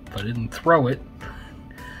 If I didn't throw it,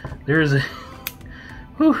 there's a...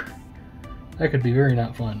 Whew. That could be very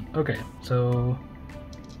not fun. Okay, so...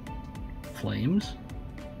 flames.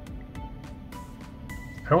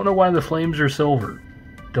 I don't know why the flames are silver.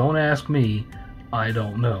 Don't ask me. I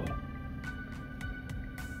don't know.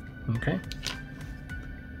 Okay.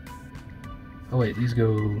 Oh wait, these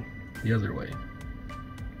go the other way.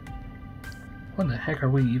 What the heck are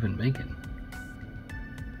we even making?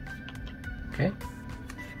 Okay.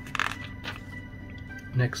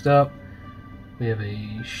 Next up, we have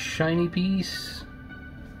a shiny piece.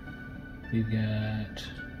 We've got...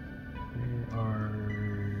 Where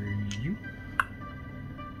are you?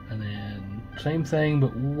 And then same thing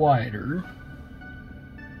but wider.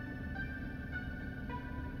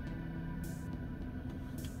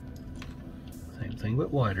 Same thing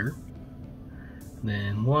but wider. And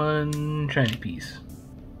then one shiny piece.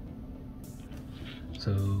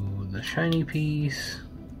 So the shiny piece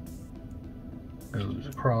goes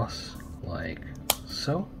across like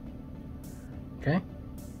so. Okay.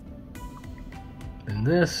 And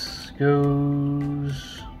this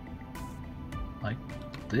goes like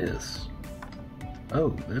this.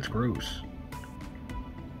 Oh, that's gross.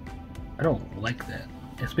 I don't like that.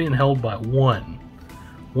 It's being held by one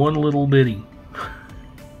little bitty.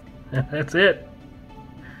 That's it.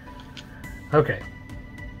 Okay.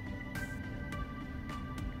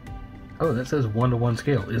 Oh, that says 1-to-1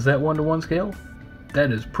 scale. Is that 1-to-1 scale?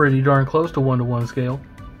 That is pretty darn close to 1-to-1 scale.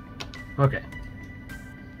 Okay.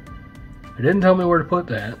 It didn't tell me where to put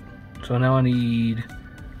that, so now I need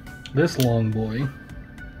this long boy.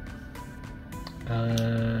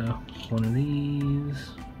 One of these.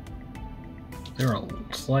 Is there a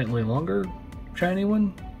slightly longer shiny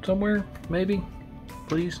one somewhere? Maybe?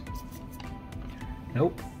 Please?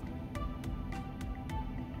 Nope.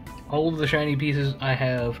 All of the shiny pieces I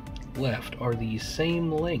have left are the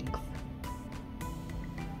same length.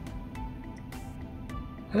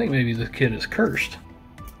 I think maybe this kid is cursed.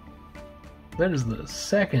 That is the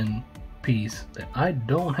second piece that I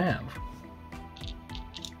don't have.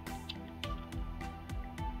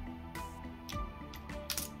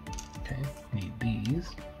 Okay, need these.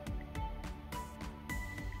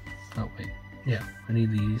 Oh wait, yeah, I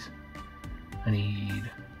need these. I need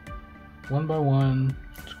 1x1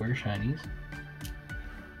 square shinies.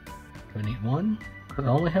 Do I need one? Because I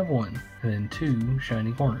only have one. And then 2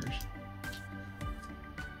 shiny corners.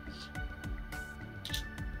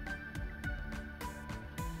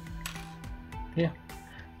 Yeah.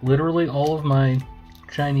 Literally all of my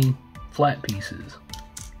shiny flat pieces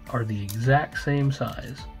are the exact same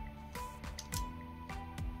size.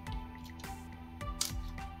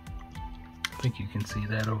 I think you can see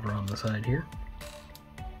that over on the side here.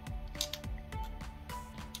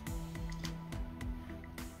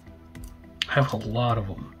 I have a lot of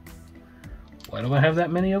them. Why do I have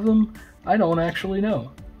that many of them? I don't actually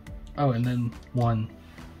know. Oh, and then one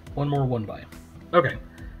more 1x. Okay,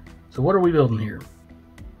 so what are we building here?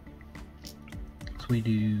 So we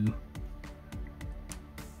do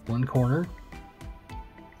one corner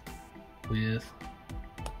with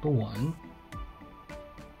the 1.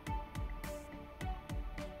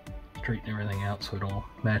 Straighten everything out so it all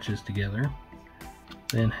matches together.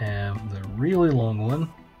 Then have the really long one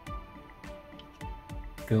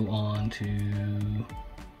go on to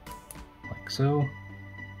like so.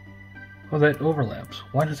 Oh, that overlaps.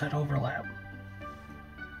 Why does that overlap?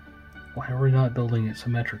 Why are we not building it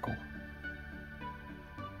symmetrical?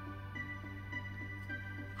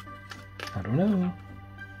 I don't know.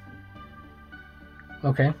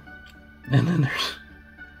 Okay. And then there's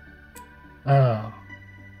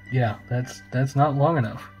yeah, that's not long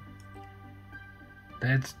enough.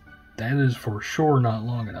 That is for sure not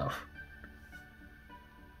long enough.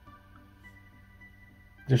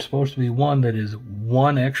 There's supposed to be one that is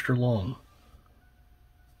 1 extra long.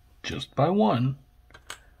 Just by 1.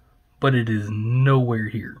 But it is nowhere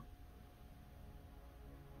here.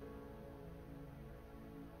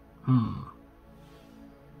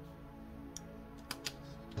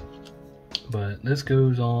 But this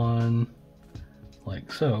goes on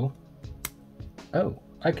like so. Oh,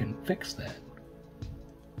 I can fix that.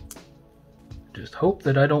 Just hope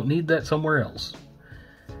that I don't need that somewhere else.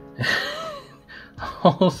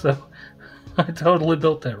 Also, I totally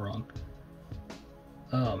built that wrong.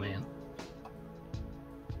 Oh man.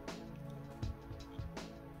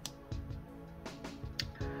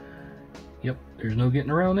 Yep, there's no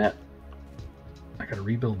getting around that. I gotta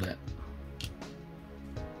rebuild that.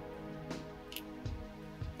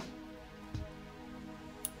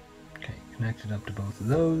 Okay, connect it up to both of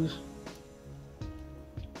those.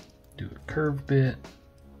 Do a curved bit.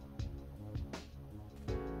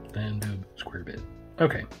 Then do a square bit.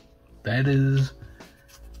 Okay, that is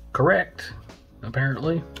correct,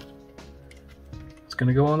 apparently. It's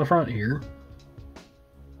gonna go on the front here.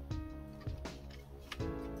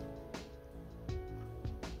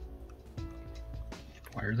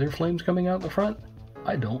 Why are there flames coming out the front?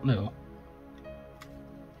 I don't know.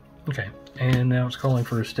 Okay, and now it's calling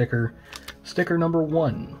for a sticker. Sticker number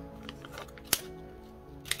 1.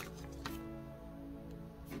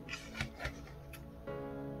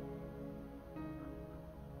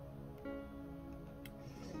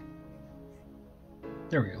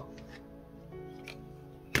 There we go.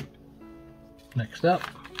 Next up.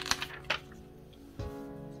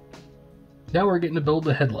 Now we're getting to build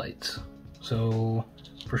the headlights. So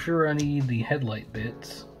for sure I need the headlight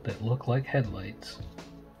bits that look like headlights.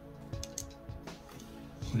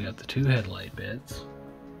 We got the 2 headlight bits.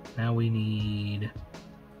 Now we need...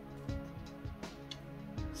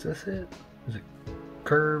 Is this it? Is it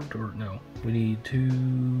curved or no? We need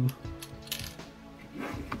 2...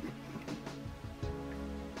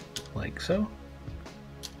 like so.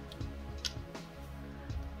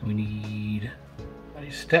 We need a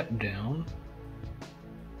step down.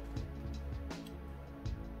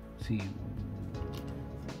 Let's see,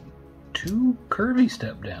 2 curvy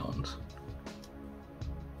step downs.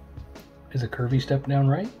 Is a curvy step down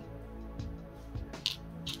right?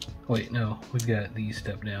 Wait, no, we've got these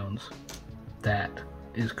step downs. That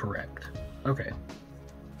is correct. Okay.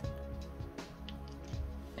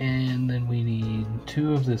 And then we need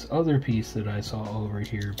 2 of this other piece that I saw over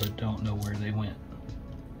here, but don't know where they went.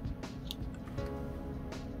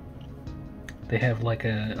 They have like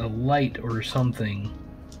a light or something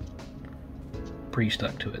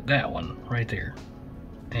pre-stuck to it. That one, right there.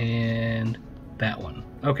 And that one.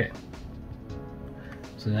 Okay.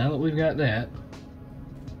 So now that we've got that,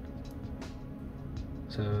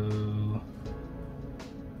 so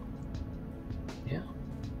yeah.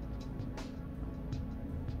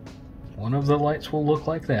 One of the lights will look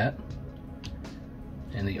like that,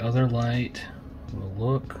 and the other light will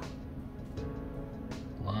look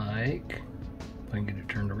like, if I can get it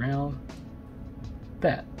turned around,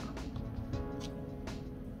 that.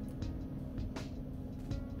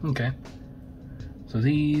 Okay, so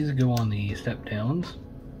these go on the step downs.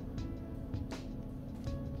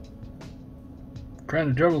 Trying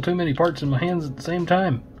to juggle too many parts in my hands at the same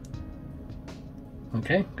time.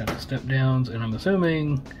 Okay, got the step downs, and I'm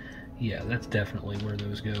assuming, yeah, that's definitely where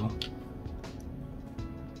those go.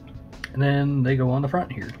 And then they go on the front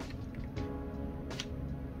here.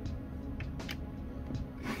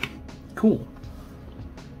 Cool.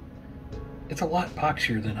 It's a lot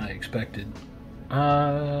boxier than I expected.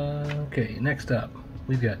 Okay, next up,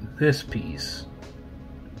 we've got this piece.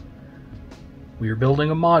 We are building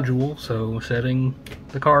a module, so setting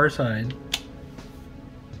the car aside.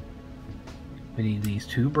 We need these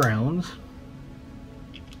 2 browns.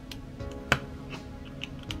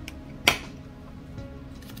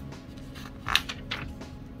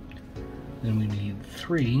 Then we need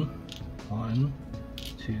 3. 1,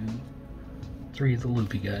 2, 3 of the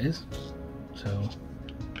loopy guys. So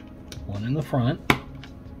 1 in the front,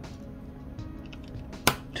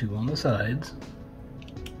 2 on the sides.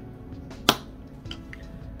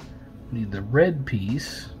 Need the red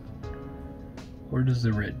piece. Where does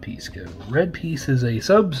the red piece go? Red piece is a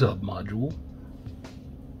sub-sub module.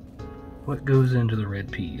 What goes into the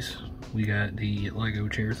red piece? We got the Lego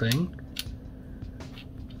chair thing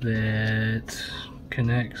that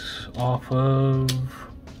connects off of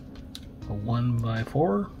a 1x4.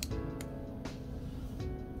 Or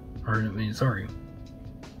I mean, sorry,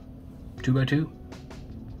 2x2.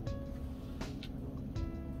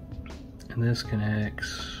 And this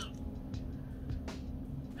connects.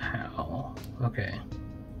 How? Okay.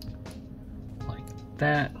 Like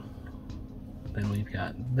that. Then we've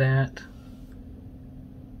got that.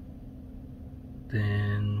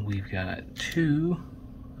 Then we've got 2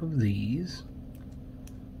 of these.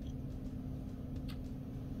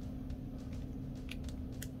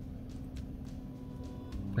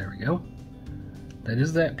 There we go. That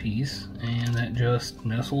is that piece, and that just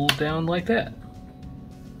nestles down like that.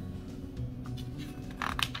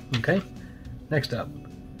 Okay, next up,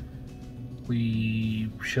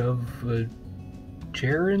 we shove a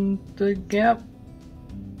chair in the gap.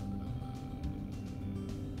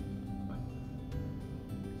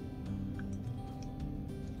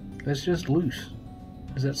 That's just loose.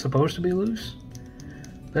 Is that supposed to be loose?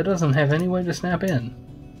 That doesn't have any way to snap in.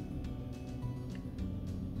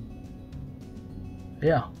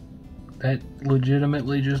 Yeah, that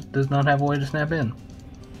legitimately just does not have a way to snap in.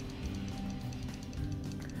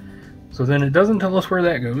 So then it doesn't tell us where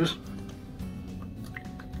that goes.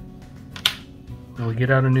 And we get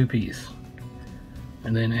out a new piece.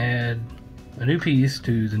 And then add a new piece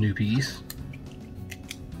to the new piece.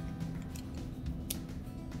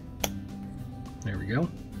 There we go.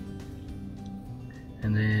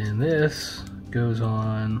 And then this goes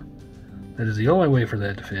on. That is the only way for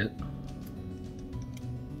that to fit.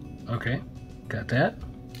 Okay, got that.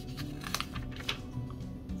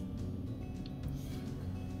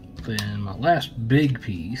 Then my last big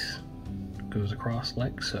piece goes across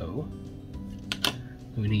like so.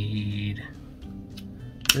 We need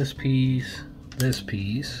this piece,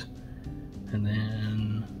 and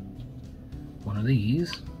then one of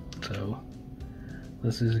these. So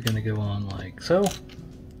this is going to go on like so,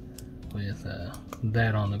 with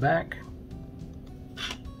that on the back.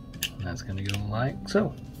 And that's going to go like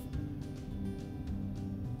so.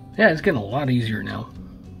 Yeah, it's getting a lot easier now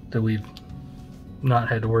that we've not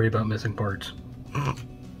had to worry about missing parts. And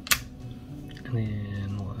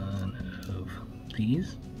then one of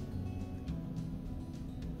these.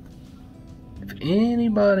 If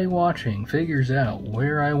anybody watching figures out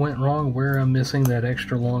where I went wrong, where I'm missing that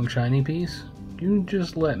extra long shiny piece, you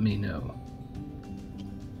just let me know.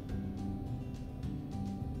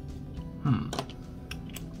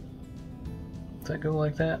 Does that go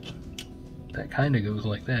like that? That kind of goes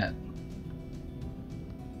like that.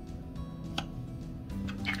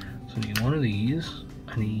 So I need one of these.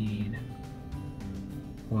 I need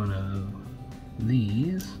one of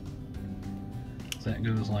these. So that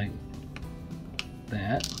goes like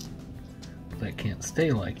that. That can't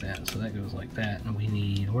stay like that, so that goes like that. And we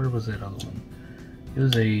need, where was that other one? It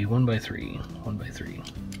was a 1x3.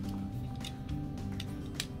 1x3.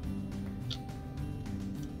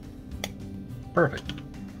 Perfect.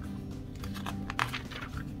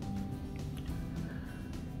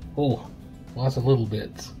 Oh, lots of little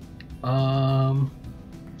bits. Let's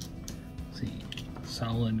see,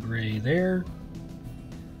 solid gray there,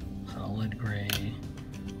 solid gray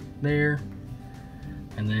there,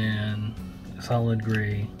 and then solid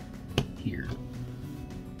gray here.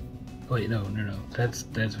 Wait, no, that's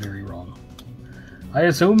very wrong. I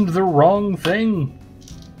assumed the wrong thing.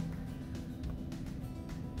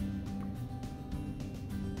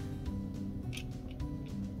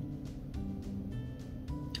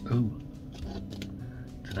 Ooh.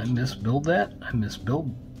 Did I misbuild that? I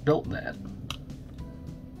built that.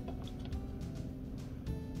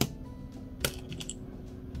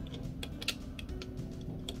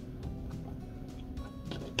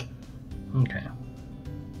 Okay.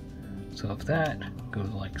 So if that goes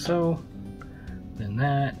like so, then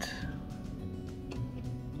that.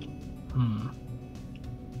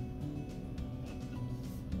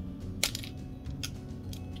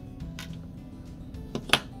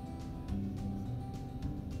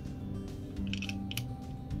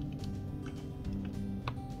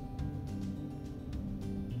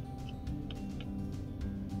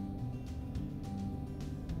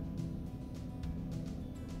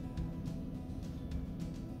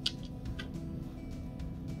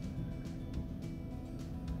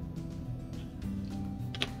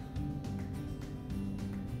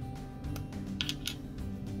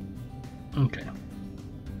 Okay.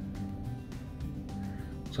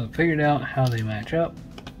 So I figured out how they match up,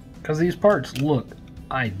 because these parts look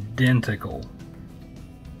identical.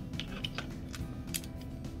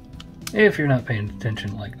 If you're not paying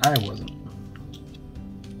attention like I wasn't.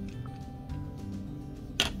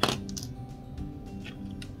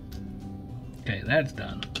 Okay, that's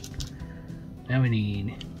done. Now we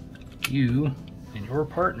need you and your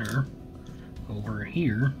partner over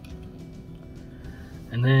here.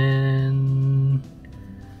 And then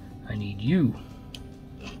I need you.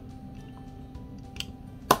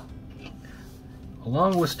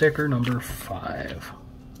 Along with sticker number 5.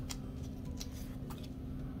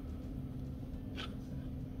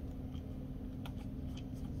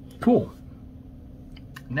 Cool.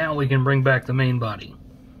 Now we can bring back the main body.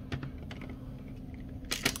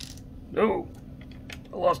 Oh,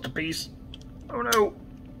 I lost a piece. Oh no.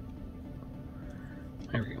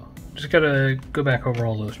 There we just gotta go back over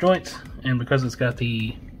all those joints, and because it's got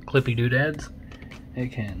the clippy doodads,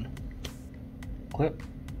 it can clip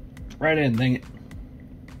right in, dang it.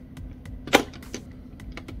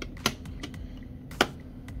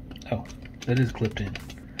 Oh, that is clipped in.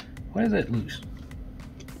 Why is that loose?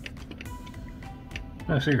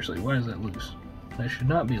 No, seriously, why is that loose? That should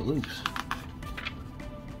not be loose.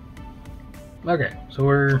 Okay,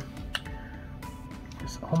 so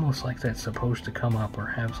it's almost like that's supposed to come up or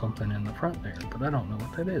have something in the front there, but I don't know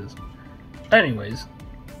what that is. Anyways,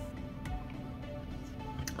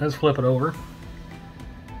 let's flip it over.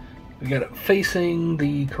 We got it facing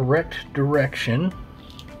the correct direction,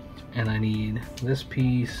 and I need this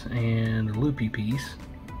piece and a loopy piece,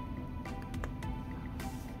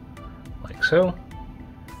 like so.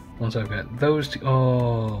 Once I've got those two,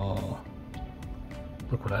 oh,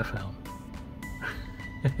 look what I found.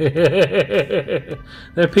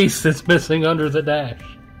 That piece that's missing under the dash.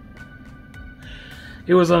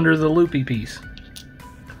 It was under the loopy piece.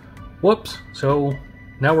 Whoops. So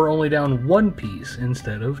now we're only down one piece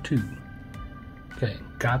instead of two. Okay,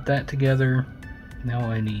 got that together. Now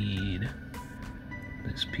I need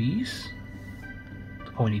this piece,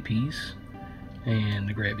 the pointy piece, and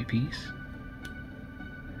the grabby piece.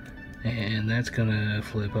 And that's gonna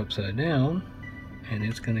flip upside down, and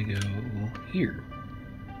it's gonna go here.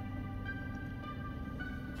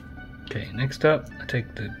 Okay, next up, I take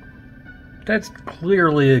that's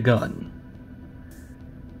clearly a gun.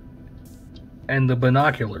 And the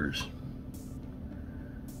binoculars.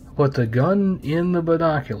 Put the gun in the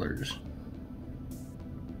binoculars.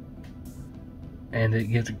 And it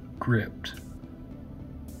gets gripped.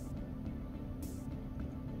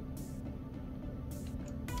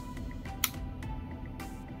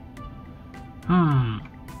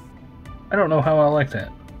 I don't know how I like that.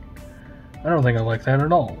 I don't think I like that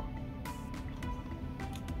at all.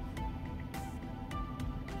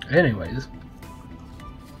 Anyways,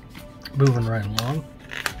 moving right along.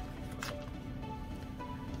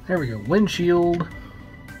 There we go. Windshield.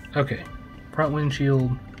 Okay, front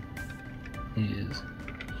windshield is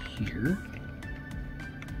here.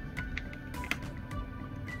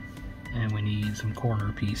 And we need some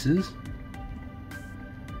corner pieces,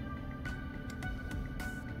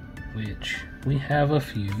 which we have a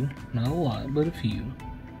few, not a lot, but a few.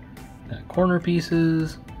 Got corner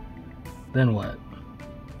pieces, then what?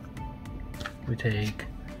 We take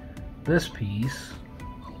this piece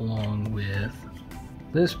along with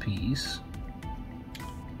this piece.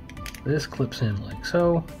 This clips in like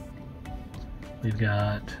so. We've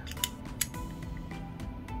got,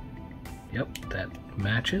 yep, that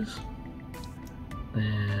matches.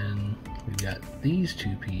 Then we've got these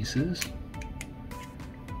two pieces,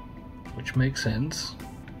 which makes sense.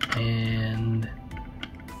 And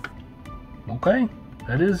okay,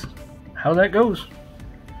 that is how that goes.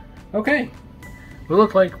 Okay, we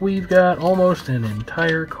look like we've got almost an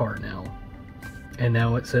entire car now. And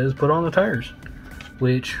now it says put on the tires,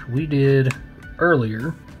 which we did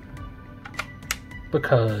earlier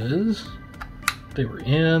because they were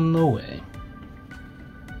in the way.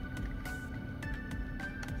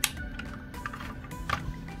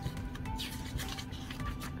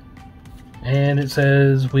 And it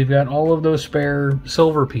says we've got all of those spare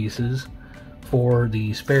silver pieces for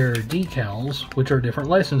the spare decals, which are different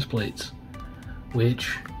license plates.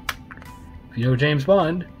 Which, if you know James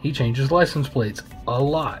Bond, he changes license plates a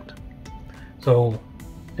lot. So,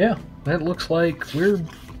 yeah, that looks like we're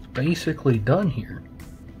basically done here.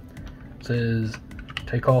 It says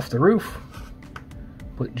take off the roof,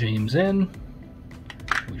 put James in.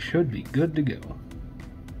 We should be good to go.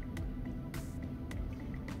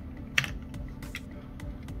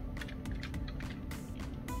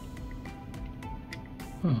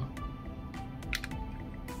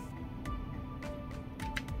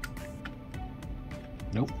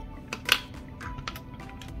 Nope.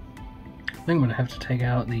 I think I'm going to have to take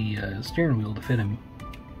out the steering wheel to fit him.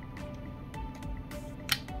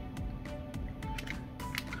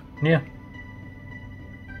 Yeah.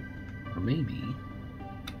 Or maybe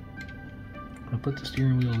I'll put the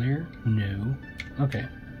steering wheel there? No. Okay.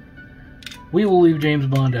 We will leave James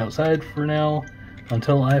Bond outside for now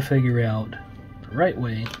until I figure out the right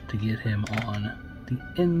way to get him on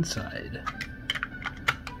the inside.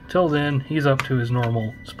 Till then, he's up to his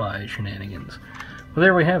normal spy shenanigans. Well,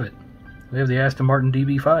 there we have it. We have the Aston Martin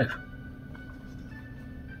DB5.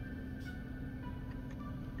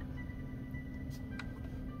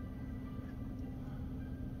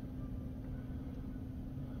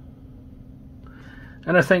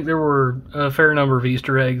 And I think there were a fair number of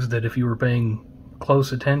Easter eggs that if you were paying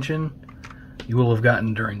close attention, you will have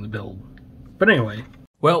gotten during the build. But anyway,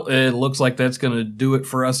 Well, it looks like that's going to do it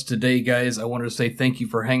for us today, guys. I wanted to say thank you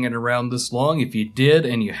for hanging around this long. If you did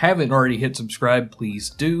and you haven't already hit subscribe,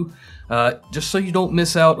 please do. Just so you don't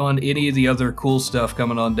miss out on any of the other cool stuff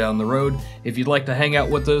coming on down the road. If you'd like to hang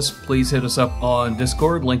out with us, please hit us up on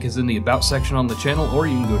Discord. Link is in the About section on the channel, or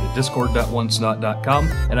you can go to discord.wonsnot.com,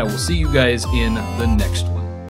 and I will see you guys in the next one.